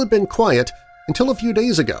 All had been quiet until a few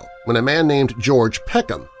days ago when a man named George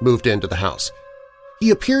Peckham moved into the house.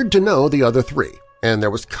 He appeared to know the other three, and there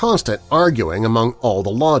was constant arguing among all the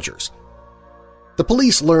lodgers. The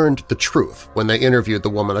police learned the truth when they interviewed the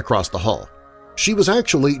woman across the hall. She was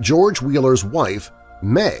actually George Wheeler's wife,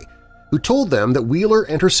 May, who told them that Wheeler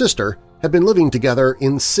and her sister had been living together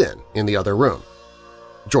in sin in the other room.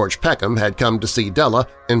 George Peckham had come to see Della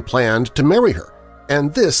and planned to marry her,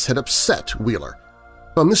 and this had upset Wheeler.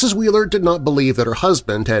 But Mrs. Wheeler did not believe that her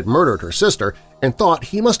husband had murdered her sister and thought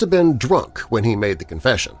he must have been drunk when he made the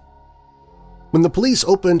confession. When the police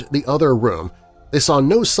opened the other room, they saw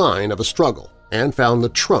no sign of a struggle and found the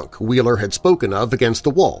trunk Wheeler had spoken of against the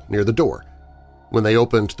wall near the door. When they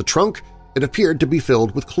opened the trunk, it appeared to be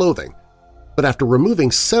filled with clothing, but after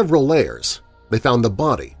removing several layers, they found the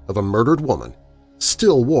body of a murdered woman,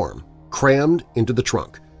 still warm, crammed into the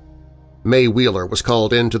trunk. May Wheeler was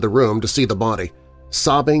called into the room to see the body.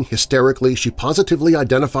 Sobbing hysterically, she positively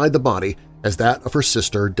identified the body as that of her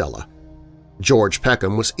sister Della. George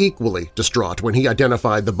Peckham was equally distraught when he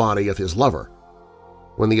identified the body of his lover.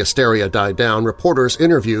 When the hysteria died down, reporters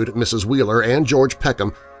interviewed Mrs. Wheeler and George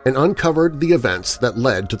Peckham and uncovered the events that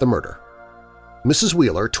led to the murder. Mrs.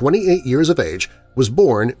 Wheeler, 28 years of age, was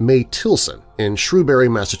born May Tillson in Shrewsbury,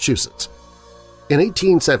 Massachusetts. In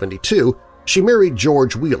 1872, she married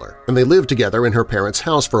George Wheeler, and they lived together in her parents'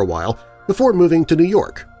 house for a while before moving to New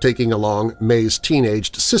York, taking along May's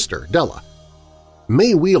teenaged sister, Della.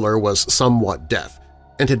 May Wheeler was somewhat deaf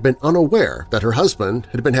and had been unaware that her husband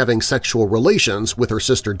had been having sexual relations with her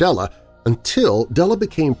sister Della until Della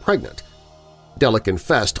became pregnant. Della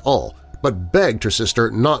confessed all, but begged her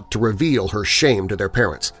sister not to reveal her shame to their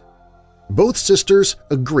parents. Both sisters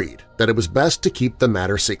agreed that it was best to keep the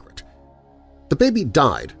matter secret. The baby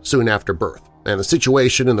died soon after birth, and the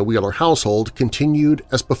situation in the Wheeler household continued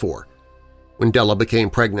as before. When Della became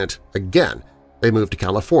pregnant again, they moved to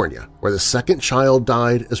California, where the second child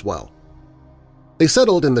died as well. They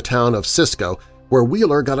settled in the town of Cisco, where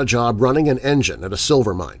Wheeler got a job running an engine at a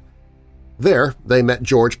silver mine. There, they met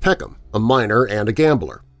George Peckham, a miner and a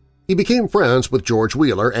gambler. He became friends with George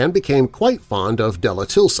Wheeler and became quite fond of Della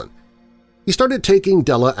Tillson. He started taking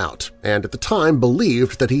Della out and at the time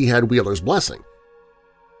believed that he had Wheeler's blessing.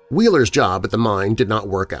 Wheeler's job at the mine did not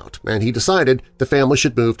work out, and he decided the family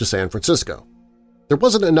should move to San Francisco. There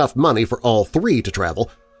wasn't enough money for all three to travel,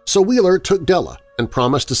 so Wheeler took Della and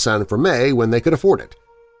promised to send for May when they could afford it.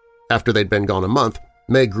 After they'd been gone a month,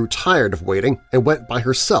 May grew tired of waiting and went by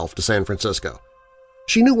herself to San Francisco.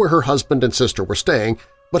 She knew where her husband and sister were staying,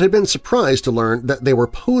 but had been surprised to learn that they were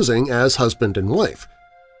posing as husband and wife.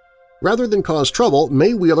 Rather than cause trouble,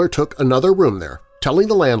 May Wheeler took another room there, telling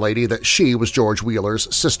the landlady that she was George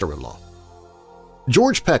Wheeler's sister-in-law.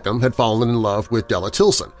 George Peckham had fallen in love with Della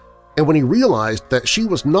Tillson, and when he realized that she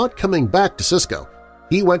was not coming back to Cisco,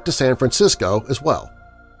 he went to San Francisco as well.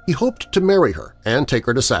 He hoped to marry her and take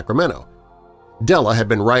her to Sacramento. Della had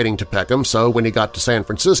been writing to Peckham, so when he got to San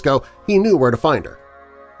Francisco, he knew where to find her.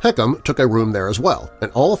 Peckham took a room there as well,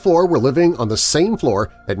 and all four were living on the same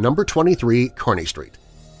floor at number 23 Kearny Street.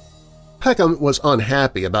 Peckham was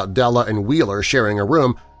unhappy about Della and Wheeler sharing a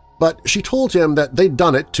room, but she told him that they'd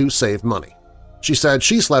done it to save money. She said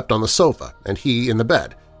she slept on the sofa and he in the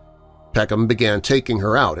bed. Peckham began taking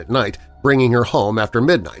her out at night, bringing her home after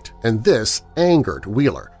midnight, and this angered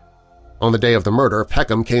Wheeler. On the day of the murder,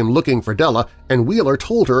 Peckham came looking for Della, and Wheeler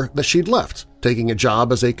told her that she'd left, taking a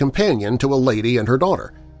job as a companion to a lady and her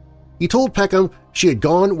daughter. He told Peckham she had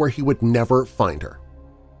gone where he would never find her.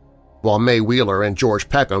 While May Wheeler and George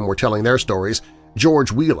Peckham were telling their stories,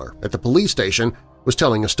 George Wheeler at the police station was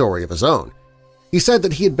telling a story of his own. He said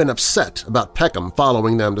that he had been upset about Peckham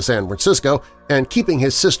following them to San Francisco and keeping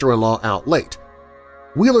his sister-in-law out late.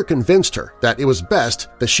 Wheeler convinced her that it was best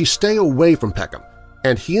that she stay away from Peckham,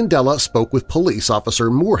 and he and Della spoke with police officer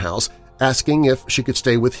Morehouse asking if she could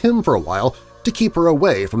stay with him for a while to keep her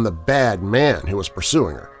away from the bad man who was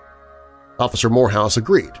pursuing her. Officer Morehouse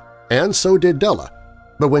agreed, and so did Della,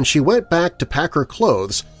 but when she went back to pack her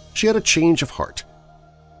clothes, she had a change of heart.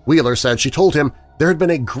 Wheeler said she told him there had been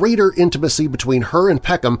a greater intimacy between her and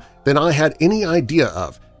Peckham than I had any idea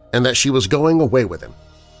of, and that she was going away with him.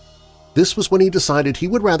 This was when he decided he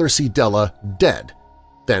would rather see Della dead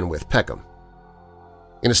than with Peckham.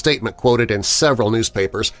 In a statement quoted in several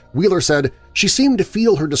newspapers, Wheeler said, "She seemed to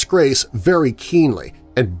feel her disgrace very keenly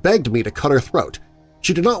and begged me to cut her throat.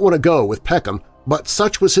 She did not want to go with Peckham, but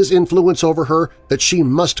such was his influence over her that she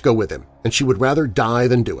must go with him, and she would rather die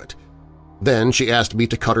than do it. Then she asked me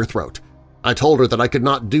to cut her throat. I told her that I could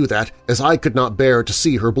not do that, as I could not bear to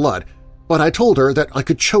see her blood, but I told her that I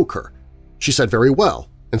could choke her. She said very well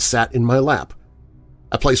and sat in my lap.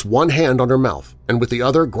 I placed one hand on her mouth and with the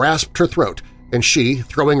other grasped her throat, and she,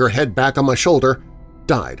 throwing her head back on my shoulder,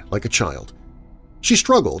 died like a child. She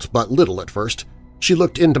struggled but little at first. She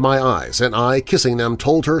looked into my eyes, and I, kissing them,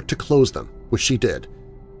 told her to close them, which she did,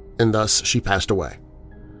 and thus she passed away."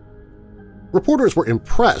 Reporters were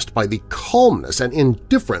impressed by the calmness and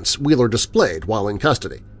indifference Wheeler displayed while in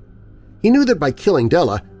custody. He knew that by killing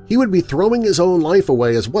Della, he would be throwing his own life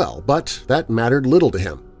away as well, but that mattered little to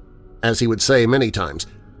him. As he would say many times,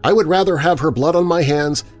 "I would rather have her blood on my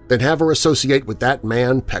hands than have her associate with that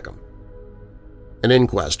man Peckham." An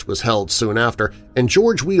inquest was held soon after, and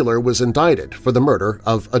George Wheeler was indicted for the murder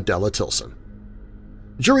of Della Tillson.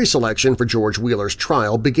 Jury selection for George Wheeler's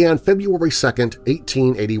trial began February 2,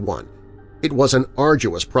 1881. It was an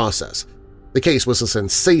arduous process. The case was a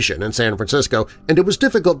sensation in San Francisco, and it was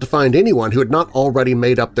difficult to find anyone who had not already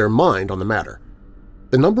made up their mind on the matter.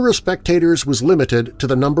 The number of spectators was limited to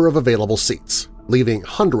the number of available seats, leaving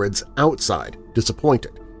hundreds outside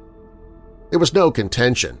disappointed. There was no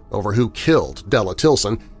contention over who killed Della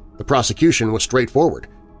Tillson. The prosecution was straightforward.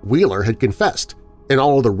 Wheeler had confessed, and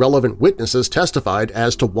all of the relevant witnesses testified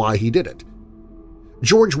as to why he did it.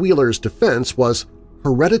 George Wheeler's defense was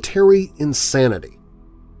hereditary insanity.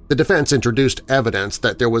 The defense introduced evidence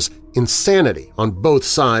that there was insanity on both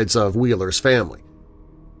sides of Wheeler's family.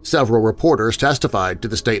 Several reporters testified to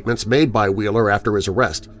the statements made by Wheeler after his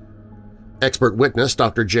arrest. Expert witness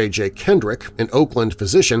Dr. J.J. Kendrick, an Oakland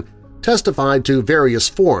physician, testified to various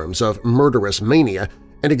forms of murderous mania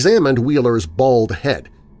and examined Wheeler's bald head.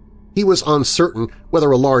 He was uncertain whether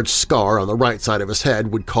a large scar on the right side of his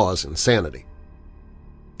head would cause insanity.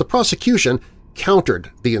 The prosecution countered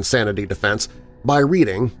the insanity defense by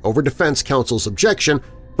reading, over defense counsel's objection,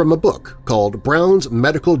 from a book called Brown's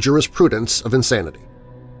Medical Jurisprudence of Insanity.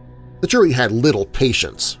 The jury had little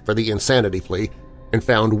patience for the insanity plea and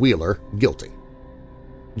found Wheeler guilty.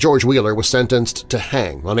 George Wheeler was sentenced to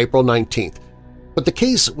hang on April 19th, but the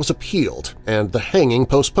case was appealed and the hanging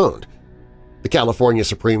postponed. The California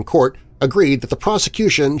Supreme Court agreed that the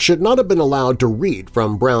prosecution should not have been allowed to read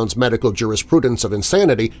from Brown's Medical Jurisprudence of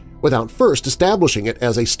Insanity without first establishing it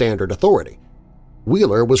as a standard authority.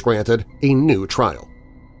 Wheeler was granted a new trial.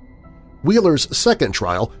 Wheeler's second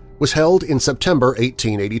trial was held in September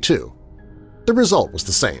 1882. The result was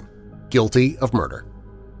the same – guilty of murder.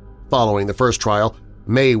 Following the first trial,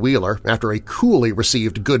 May Wheeler, after a coolly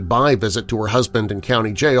received goodbye visit to her husband in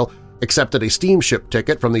county jail, accepted a steamship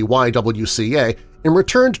ticket from the YWCA and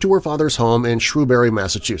returned to her father's home in Shrewsbury,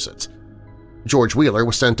 Massachusetts. George Wheeler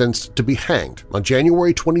was sentenced to be hanged on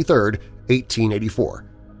January 23, 1884.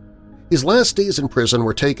 His last days in prison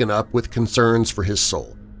were taken up with concerns for his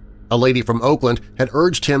soul. A lady from Oakland had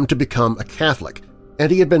urged him to become a Catholic,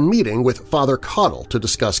 and he had been meeting with Father Cottle to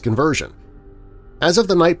discuss conversion. As of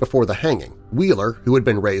the night before the hanging, Wheeler, who had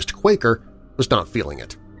been raised Quaker, was not feeling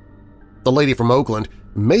it. The lady from Oakland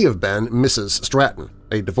may have been Mrs. Stratton,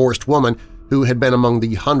 a divorced woman who had been among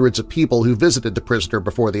the hundreds of people who visited the prisoner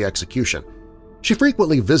before the execution. She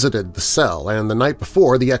frequently visited the cell, and the night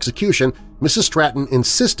before the execution, Mrs. Stratton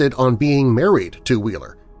insisted on being married to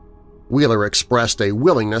Wheeler. Wheeler expressed a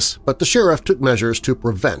willingness, but the sheriff took measures to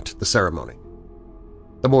prevent the ceremony.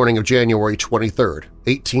 The morning of January 23,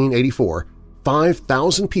 1884,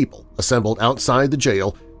 5,000 people assembled outside the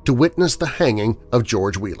jail to witness the hanging of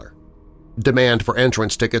George Wheeler. Demand for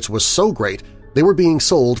entrance tickets was so great they were being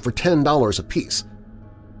sold for $10 apiece.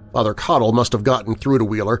 Father Cottle must have gotten through to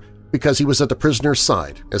Wheeler because he was at the prisoner's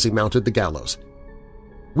side as he mounted the gallows.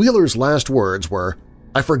 Wheeler's last words were,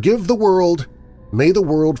 "I forgive the world, may the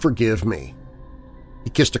world forgive me." He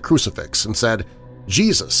kissed a crucifix and said,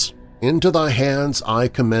 "Jesus, into thy hands I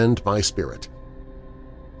commend my spirit."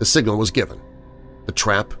 The signal was given. The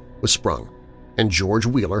trap was sprung, and George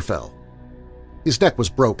Wheeler fell. His neck was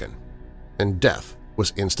broken, and death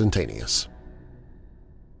was instantaneous.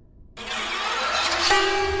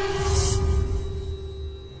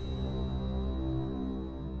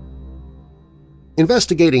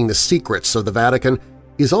 Investigating the secrets of the Vatican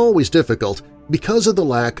is always difficult because of the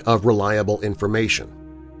lack of reliable information.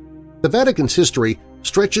 The Vatican's history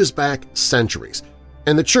stretches back centuries,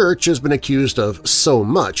 and the Church has been accused of so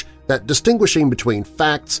much that distinguishing between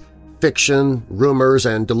facts, fiction, rumors,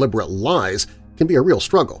 and deliberate lies can be a real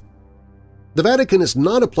struggle. The Vatican is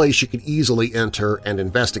not a place you can easily enter and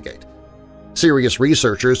investigate. Serious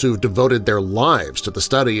researchers who've devoted their lives to the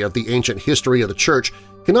study of the ancient history of the Church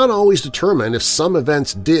cannot always determine if some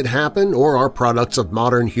events did happen or are products of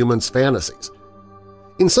modern humans' fantasies.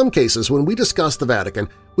 In some cases, when we discuss the Vatican,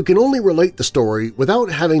 we can only relate the story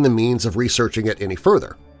without having the means of researching it any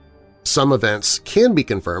further. Some events can be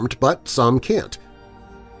confirmed, but some can't.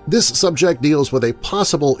 This subject deals with a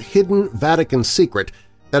possible hidden Vatican secret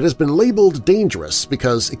that has been labeled dangerous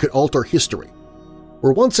because it could alter history.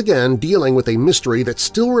 We're once again dealing with a mystery that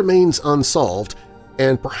still remains unsolved,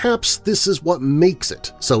 and perhaps this is what makes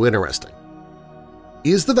it so interesting.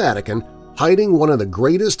 Is the Vatican hiding one of the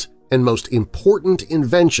greatest and most important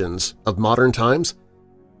inventions of modern times?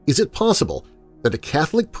 Is it possible that a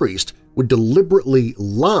Catholic priest would deliberately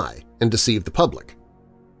lie and deceive the public?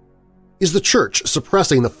 Is the Church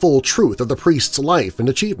suppressing the full truth of the priest's life and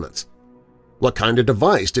achievements? What kind of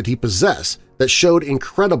device did he possess that showed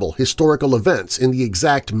incredible historical events in the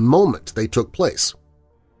exact moment they took place?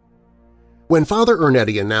 When Father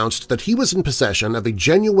Ernetti announced that he was in possession of a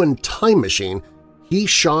genuine time machine, he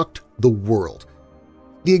shocked the world.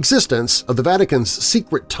 The existence of the Vatican's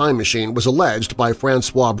secret time machine was alleged by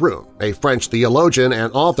François Brun, a French theologian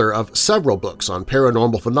and author of several books on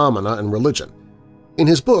paranormal phenomena and religion. In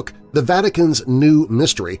his book, The Vatican's New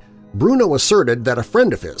Mystery, Bruno asserted that a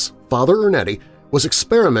friend of his, Father Ernetti, was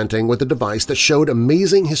experimenting with a device that showed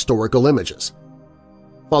amazing historical images.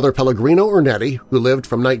 Father Pellegrino Ernetti, who lived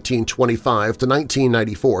from 1925 to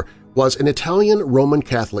 1994, was an Italian Roman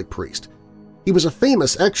Catholic priest. He was a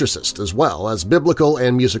famous exorcist as well as biblical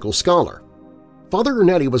and musical scholar. Father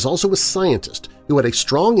Ernetti was also a scientist who had a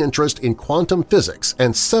strong interest in quantum physics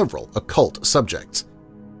and several occult subjects.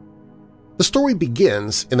 The story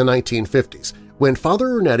begins in the 1950s when Father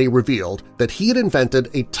Ernetti revealed that he had invented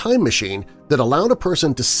a time machine that allowed a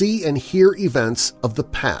person to see and hear events of the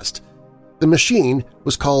past. The machine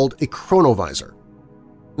was called a chronovisor.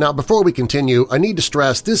 Now, before we continue, I need to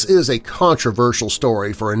stress this is a controversial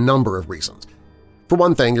story for a number of reasons. For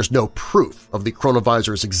one thing, there's no proof of the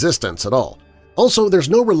chronovisor's existence at all. Also, there's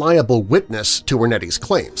no reliable witness to Ernetti's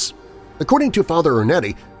claims. According to Father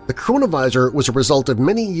Ernetti, the chronovisor was a result of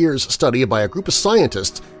many years' study by a group of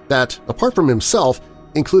scientists that, apart from himself,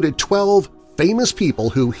 included 12 famous people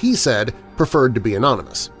who he said preferred to be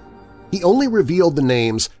anonymous. He only revealed the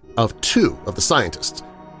names of 2 of the scientists.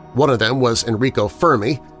 One of them was Enrico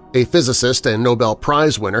Fermi, a physicist and Nobel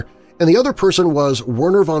Prize winner, and the other person was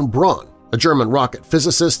Werner von Braun, a German rocket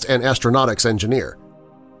physicist and astronautics engineer.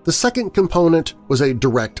 The second component was a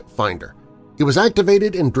direct finder. It was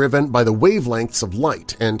activated and driven by the wavelengths of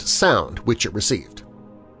light and sound which it received.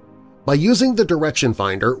 By using the direction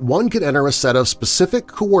finder, one could enter a set of specific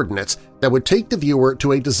coordinates that would take the viewer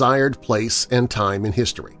to a desired place and time in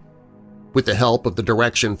history. With the help of the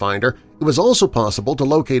direction finder, it was also possible to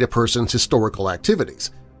locate a person's historical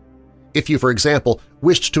activities. If you, for example,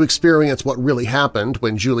 wished to experience what really happened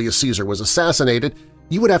when Julius Caesar was assassinated,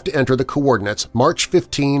 you would have to enter the coordinates March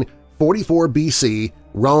 15, 44 BC,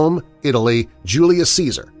 Rome, Italy, Julius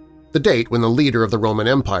Caesar, the date when the leader of the Roman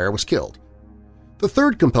Empire was killed. The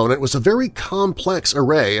third component was a very complex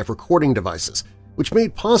array of recording devices, which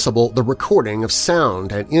made possible the recording of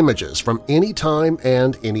sound and images from any time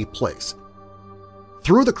and any place.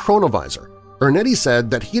 Through the chronovisor, Ernetti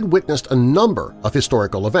said that he had witnessed a number of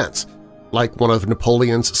historical events, like one of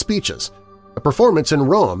Napoleon's speeches, a performance in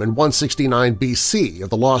Rome in 169 BC of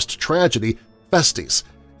the lost tragedy Festus,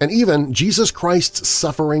 and even Jesus Christ's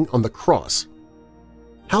suffering on the cross.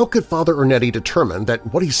 How could Father Ernetti determine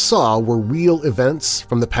that what he saw were real events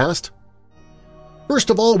from the past? First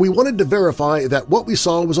of all, we wanted to verify that what we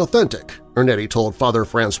saw was authentic, Ernetti told Father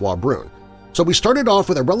François Brun. So we started off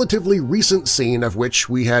with a relatively recent scene of which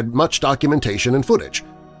we had much documentation and footage.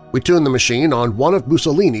 We tuned the machine on one of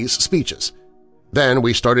Mussolini's speeches. Then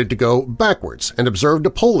we started to go backwards and observed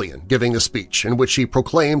Napoleon giving a speech in which he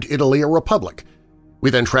proclaimed Italy a republic. We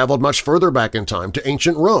then traveled much further back in time to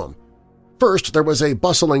ancient Rome. First, there was a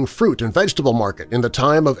bustling fruit and vegetable market in the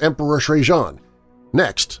time of Emperor Trajan.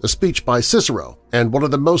 Next, a speech by Cicero, and one of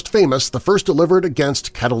the most famous, the first delivered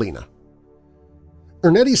against Catalina.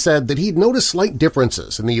 Ernetti said that he'd noticed slight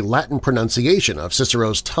differences in the Latin pronunciation of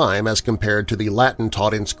Cicero's time as compared to the Latin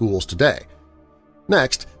taught in schools today.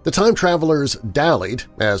 Next, the time travelers dallied,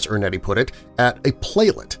 as Ernetti put it, at a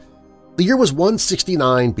playlet. The year was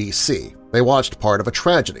 169 BC. They watched part of a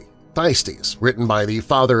tragedy, Thyestes, written by the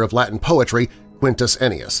father of Latin poetry, Quintus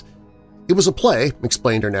Ennius. It was a play,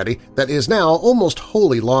 explained Ernetti, that is now almost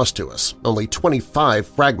wholly lost to us. Only 25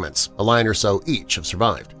 fragments, a line or so each, have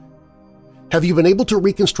survived. "Have you been able to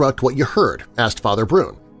reconstruct what you heard?" asked Father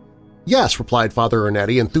Brune. "Yes," replied Father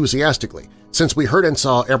Ernetti enthusiastically. "Since we heard and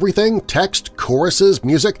saw everything, text, choruses,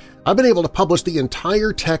 music, I've been able to publish the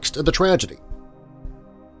entire text of the tragedy."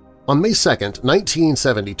 On May 2,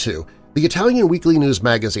 1972, the Italian weekly news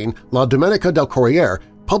magazine La Domenica del Corriere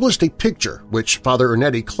published a picture which Father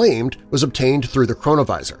Ernetti claimed was obtained through the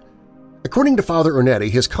chronovisor. According to Father Ernetti,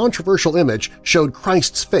 his controversial image showed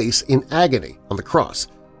Christ's face in agony on the cross.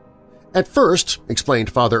 "At first," explained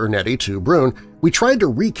Father Ernetti to Brune, "we tried to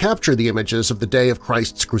recapture the images of the day of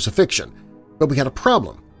Christ's crucifixion, but we had a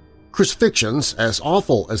problem. Crucifixions, as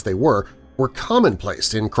awful as they were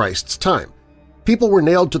commonplace in Christ's time. People were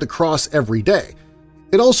nailed to the cross every day.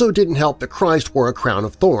 It also didn't help that Christ wore a crown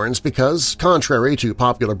of thorns because, contrary to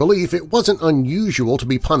popular belief, it wasn't unusual to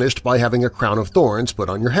be punished by having a crown of thorns put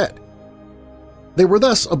on your head. They were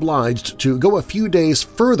thus obliged to go a few days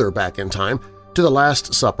further back in time to the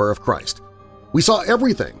Last Supper of Christ. We saw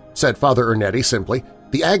everything," said Father Ernetti simply,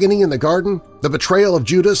 "the agony in the garden, the betrayal of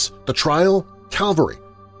Judas, the trial, Calvary."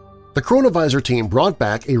 The chronovisor team brought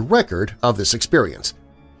back a record of this experience.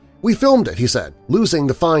 "We filmed it," he said, "losing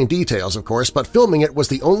the fine details, of course, but filming it was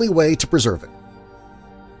the only way to preserve it."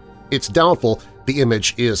 It's doubtful the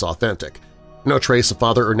image is authentic. No trace of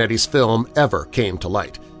Father Ernetti's film ever came to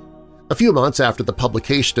light. A few months after the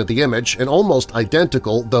publication of the image, an almost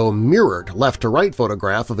identical, though mirrored left-to-right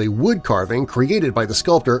photograph of a wood carving created by the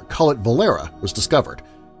sculptor Cullet Valera was discovered.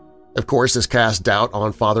 Of course, this cast doubt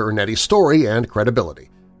on Father Ernetti's story and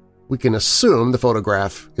credibility. We can assume the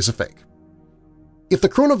photograph is a fake. If the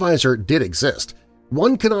chronovisor did exist,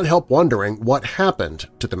 one cannot help wondering what happened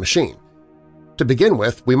to the machine. To begin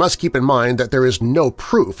with, we must keep in mind that there is no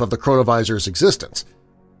proof of the chronovisor's existence.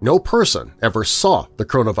 No person ever saw the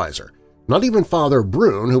chronovisor, not even Father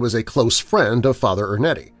Brune, who was a close friend of Father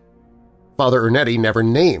Ernetti. Father Ernetti never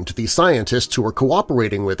named the scientists who were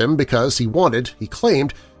cooperating with him because he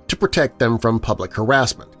claimed, to protect them from public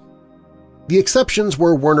harassment. The exceptions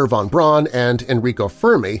were Werner von Braun and Enrico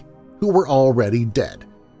Fermi, who were already dead.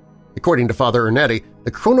 According to Father Ernetti, the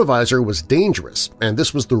chronovisor was dangerous, and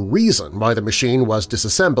this was the reason why the machine was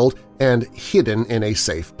disassembled and hidden in a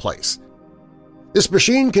safe place. "This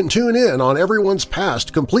machine can tune in on everyone's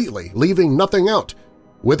past completely, leaving nothing out.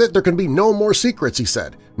 With it there can be no more secrets," he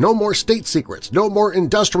said, "no more state secrets, no more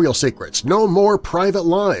industrial secrets, no more private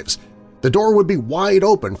lives. The door would be wide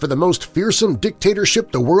open for the most fearsome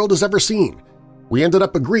dictatorship the world has ever seen. We ended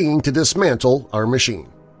up agreeing to dismantle our machine."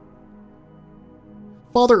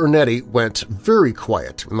 Father Ernetti went very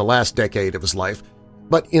quiet in the last decade of his life,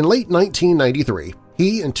 but in late 1993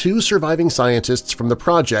 he and two surviving scientists from the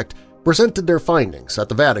project presented their findings at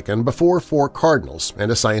the Vatican before 4 cardinals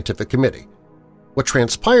and a scientific committee. What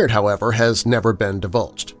transpired, however, has never been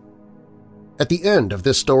divulged. At the end of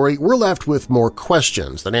this story, we're left with more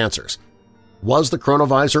questions than answers. Was the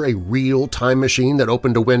chronovisor a real time machine that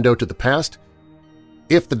opened a window to the past?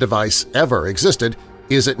 If the device ever existed,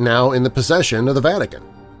 is it now in the possession of the Vatican?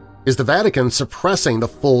 Is the Vatican suppressing the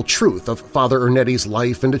full truth of Father Ernetti's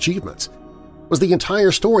life and achievements? Was the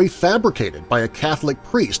entire story fabricated by a Catholic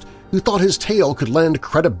priest who thought his tale could lend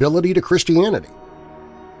credibility to Christianity?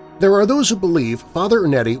 There are those who believe Father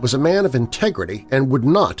Ernetti was a man of integrity and would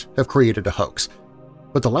not have created a hoax,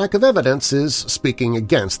 but the lack of evidence is speaking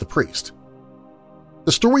against the priest.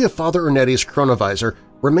 The story of Father Ernetti's chronovisor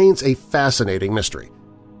remains a fascinating mystery.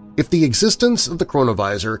 If the existence of the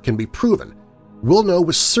chronovisor can be proven, we'll know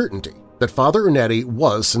with certainty that Father Ernetti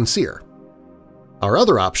was sincere. Our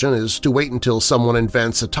other option is to wait until someone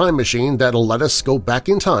invents a time machine that'll let us go back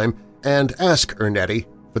in time and ask Ernetti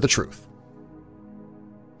for the truth.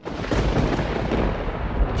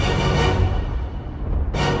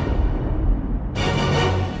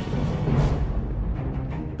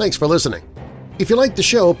 Thanks for listening. If you like the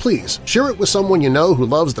show, please share it with someone you know who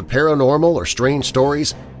loves the paranormal or strange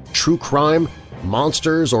stories, true crime,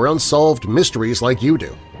 monsters, or unsolved mysteries like you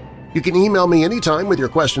do. You can email me anytime with your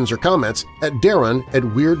questions or comments at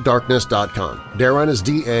darren@weirddarkness.com. Darren is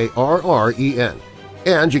D-A-R-R-E-N.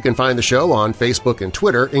 And you can find the show on Facebook and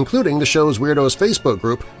Twitter, including the show's Weirdos Facebook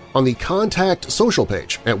group on the Contact social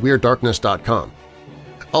page at weirddarkness.com.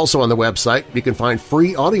 Also on the website, you can find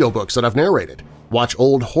free audiobooks that I've narrated. Watch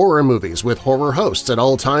old horror movies with horror hosts at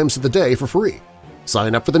all times of the day for free.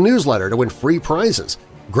 Sign up for the newsletter to win free prizes.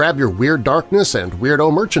 Grab your Weird Darkness and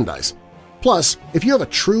Weirdo merchandise. Plus, if you have a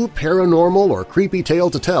true paranormal or creepy tale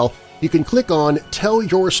to tell, you can click on Tell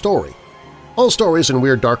Your Story. All stories in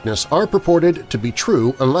Weird Darkness are purported to be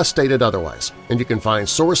true unless stated otherwise, and you can find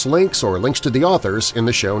source links or links to the authors in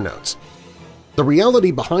the show notes. The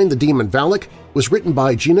reality behind the demon Valak was written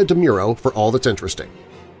by Gina DeMuro for All That's Interesting.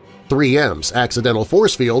 3M's Accidental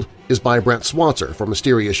Force Field is by Brent Swatzer for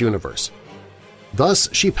Mysterious Universe.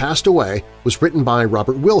 Thus She Passed Away was written by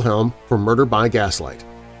Robert Wilhelm for Murder by Gaslight.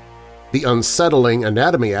 The Unsettling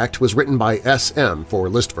Anatomy Act was written by S.M. for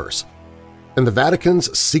Listverse. And the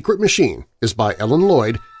Vatican's Secret Machine is by Ellen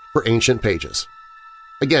Lloyd for Ancient Pages.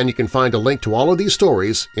 Again, you can find a link to all of these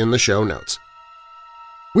stories in the show notes.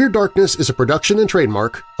 Weird Darkness is a production and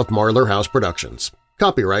trademark of Marlar House Productions.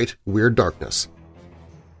 Copyright Weird Darkness.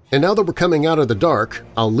 And now that we're coming out of the dark,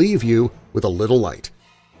 I'll leave you with a little light.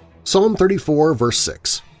 Psalm 34, verse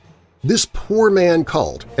 6. This poor man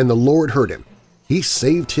called, and the Lord heard him. He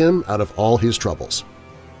saved him out of all his troubles.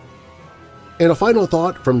 And a final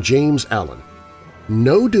thought from James Allen.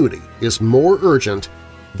 No duty is more urgent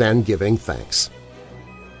than giving thanks.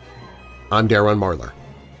 I'm Darren Marlar.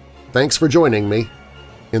 Thanks for joining me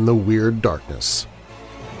in the Weird Darkness.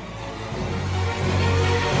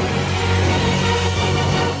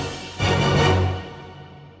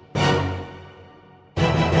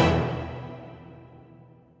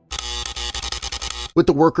 With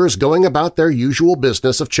the workers going about their usual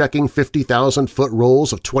business of checking 50,000-foot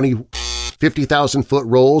rolls of 50,000-foot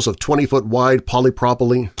rolls of 20-foot wide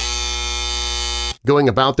polypropylene, going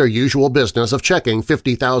about their usual business of checking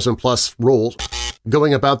 50,000-plus rolls,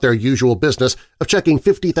 going about their usual business of checking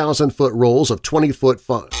 50,000-foot rolls of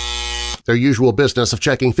 20-foot their usual business of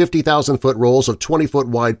checking 50,000-foot rolls of 20-foot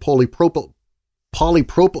wide polypropylene,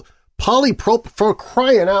 for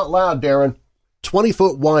crying out loud, Darren,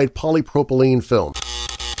 20-foot wide polypropylene film.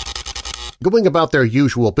 Going about their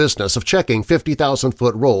usual business of checking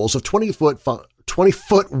 50,000-foot rolls of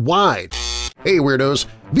 20-foot wide. Hey Weirdos,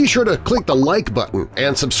 be sure to click the like button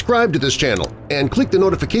and subscribe to this channel and click the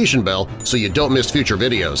notification bell so you don't miss future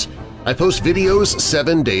videos. I post videos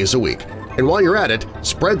 7 days a week. And while you're at it,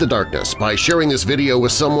 spread the darkness by sharing this video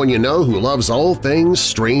with someone you know who loves all things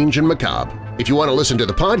strange and macabre. If you want to listen to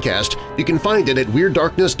the podcast, you can find it at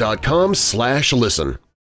WeirdDarkness.com/listen.